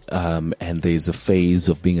 and there's a phase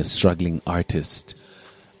of being a struggling artist.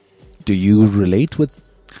 Do you relate with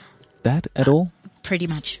that at all? Pretty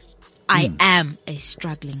much. I am a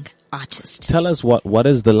struggling artist. Tell us what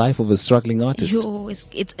is the life of a struggling artist?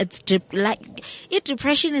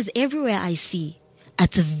 Depression is everywhere I see.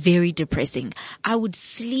 It's very depressing. I would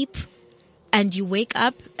sleep and you wake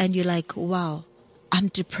up and you're like, wow, I'm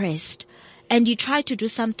depressed. and you try to do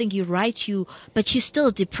something, but you're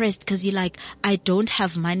still depressed because you're like, I don't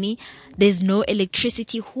have money. There's no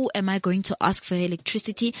electricity. Who am I going to ask for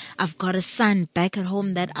electricity? I've got a son back at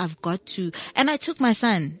home that I've got to, and I took my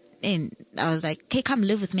son in. I was like, okay, come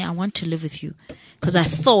live with me. I want to live with you, because I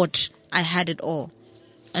thought I had it all.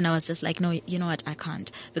 And I was just like, no, you know what? I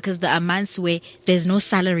can't, because there are months where there's no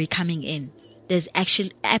salary coming in. There's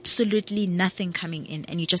actually absolutely nothing coming in.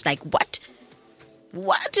 And you're just like, what?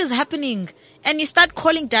 What is happening? And you start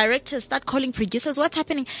calling directors, start calling producers. What's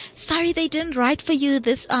happening? Sorry, they didn't write for you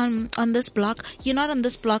this, on this block. You're not on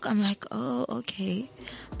this block. I'm like, oh, okay.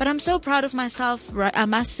 But I'm so proud of myself. Right? I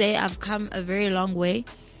must say I've come a very long way,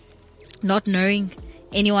 not knowing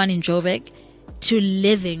anyone in Joburg, to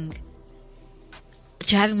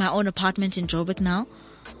having my own apartment in Joburg now.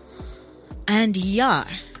 And yeah,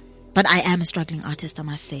 but I am a struggling artist, I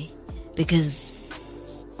must say, because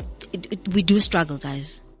we do struggle,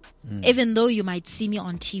 guys. Even though you might see me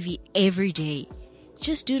on TV every day,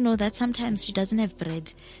 just do know that sometimes she doesn't have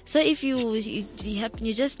bread. So if you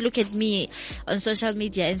just look at me on social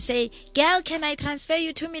media and say, girl, can I transfer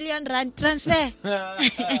you 2 million rand? Transfer.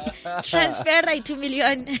 Transfer like 2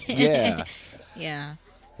 million. Yeah. Yeah.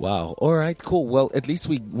 Wow. All right, cool. Well, at least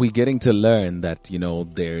we're getting to learn that,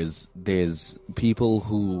 there's people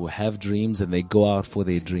who have dreams and they go out for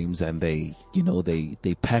their dreams and they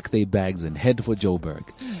pack their bags and head for Joburg.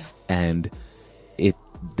 And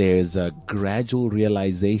there's a gradual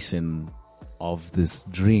realization of this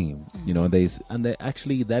dream.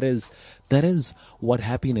 That is what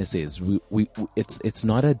happiness is. It's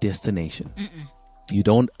not a destination. You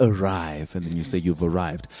don't arrive and then you say you've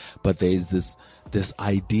arrived, but there's this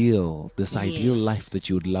ideal life that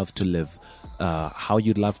you would love to live, how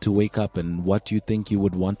you'd love to wake up and what you think you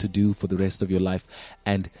would want to do for the rest of your life.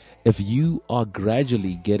 And if you are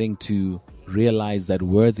gradually getting to realize that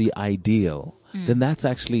worthy ideal, then that's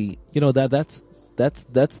actually, that's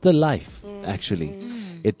the life actually.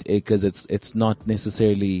 Because it's not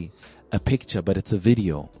necessarily a picture, but it's a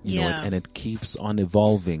video, and it keeps on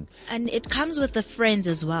evolving. And it comes with the friends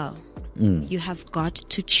as well. You have got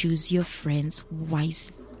to choose your friends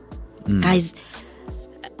wisely. Guys,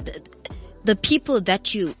 the people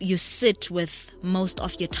that you sit with most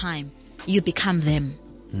of your time, you become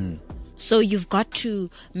them. So you've got to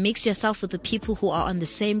mix yourself with the people who are on the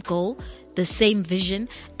same goal, the same vision,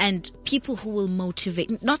 and people who will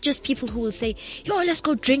motivate, not just people who will say, yo, let's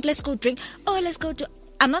go drink. Oh, let's go do...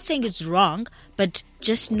 I'm not saying it's wrong, but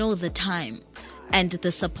just know the time and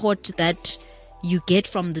the support that you get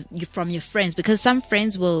from your friends, because some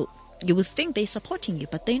friends you will think they're supporting you,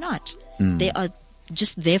 but they're not. They are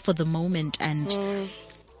just there for the moment, and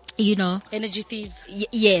energy thieves.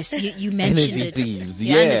 Yes, you mentioned energy it. Thieves.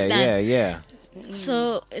 You understand? Yeah.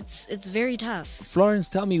 So it's very tough.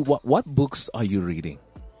 Florence, tell me what books are you reading?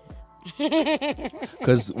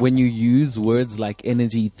 Because when you use words like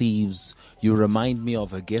energy thieves, you remind me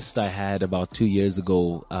of a guest I had about 2 years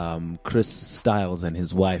ago, Chris Styles and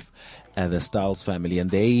his wife, the Styles family, and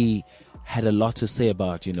they had a lot to say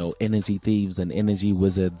about, energy thieves and energy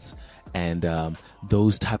wizards and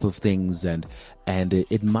those type of things, and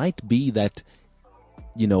it might be that,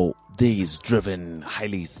 these driven,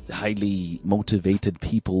 highly motivated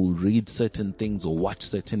people read certain things or watch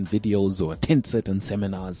certain videos or attend certain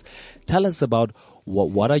seminars. Tell us about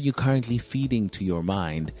what are you currently feeding to your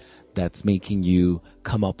mind that's making you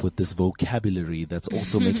come up with this vocabulary that's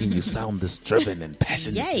also making you sound this driven and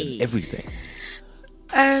passionate and everything.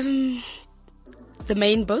 The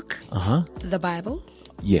main book, the Bible.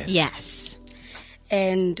 Yes.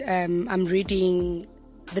 And I'm reading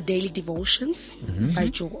the Daily Devotions by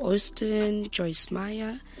Joel Osteen, Joyce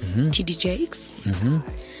Meyer, T.D. Jakes.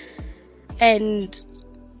 And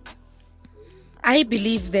I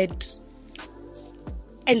believe that,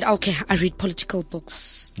 and okay, I read political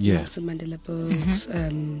books, Nelson Mandela books.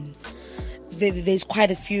 There's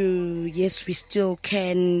quite a few, yes, we still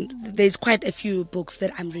can. There's quite a few books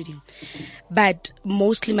that I'm reading. But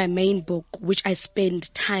mostly my main book, which I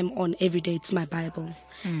spend time on every day, it's my Bible.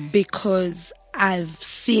 Because I've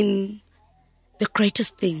seen the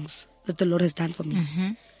greatest things that the Lord has done for me.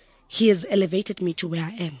 He has elevated me to where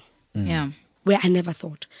I am. Yeah. Where I never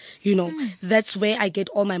thought. That's where I get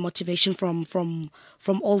all my motivation from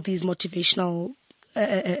all these motivational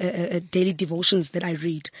daily devotions that I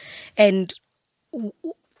read. And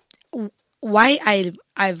why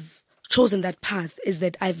I've chosen that path is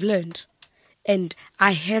that I've learned and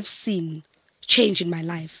I have seen change in my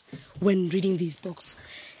life when reading these books.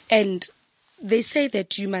 And they say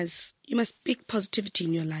that you must speak positivity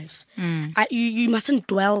in your life. You mustn't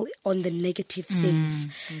dwell on the negative things.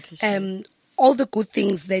 all the good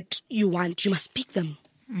things that you want, you must speak them.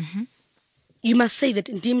 Mm-hmm. You must say that,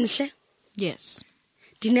 Ndimhle. Yes.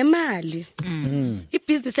 Dinemali.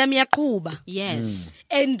 Business yami. Yes.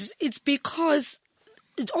 And it's because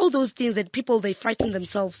it's all those things that people, they frighten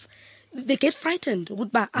themselves. They get frightened.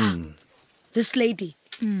 This lady,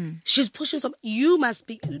 she's pushing some. You must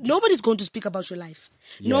speak. Nobody's going to speak about your life.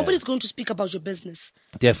 Yeah. Nobody's going to speak about your business.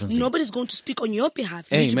 Definitely. Nobody's going to speak on your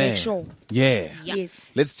behalf. You need to make sure. Yeah.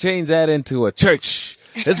 Yes. Let's change that into a church.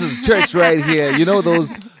 This is church right here. You know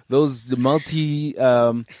those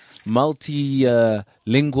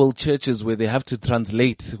multi-lingual churches where they have to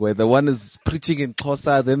translate, where the one is preaching in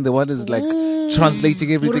Xhosa, then the one is like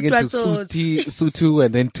translating everything into Sotho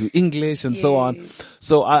and then to English and so on.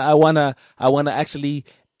 So I wanna actually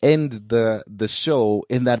end the show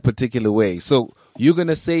in that particular way. So you're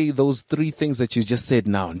gonna say those three things that you just said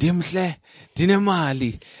now. Ndimhle,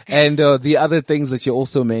 dinemali, and the other things that you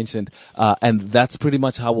also mentioned. And that's pretty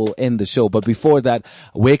much how we'll end the show. But before that,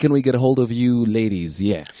 where can we get a hold of you ladies?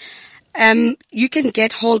 Yeah. You can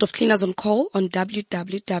get hold of Cleaners on Call on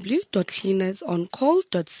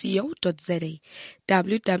www.cleanersoncall.co.za,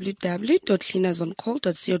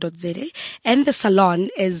 www.cleanersoncall.co.za, and the salon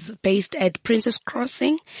is based at Princess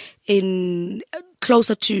Crossing in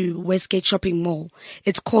closer to Westgate Shopping Mall.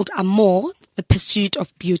 It's called Amor, the Pursuit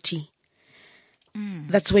of Beauty.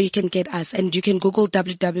 That's where you can get us, and you can Google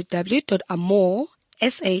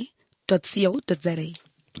www.amorsa.co.za.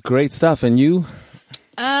 Great stuff. And you?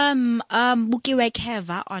 Bukiwe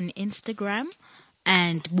Keva on Instagram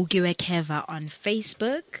and Bukiwe Keva on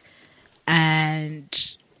Facebook,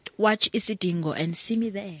 and watch Isidingo and see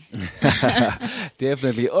me there.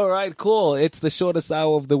 Definitely. All right, cool. It's the shortest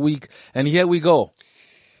hour of the week, and here we go.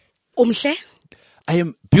 Umhle, I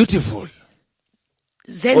am beautiful.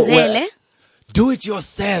 Zenzele, do it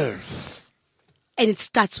yourself. And it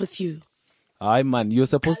starts with you. Aye, man, you're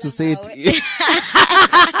supposed to say it.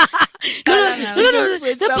 No.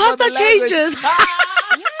 The pasta changes. Yes.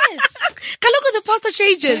 Kaloku, the pasta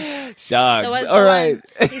changes. Shucks. All right.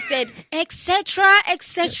 He said, etc.,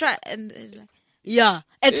 etc. And it's like, yeah,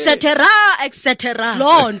 etc., etc.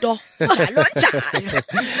 Londo.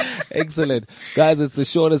 Excellent. Guys, it's the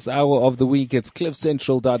shortest hour of the week. It's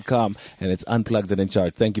cliffcentral.com and it's Unplugged and in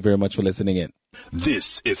Charge. Thank you very much for listening in.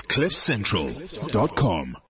 This is cliffcentral.com.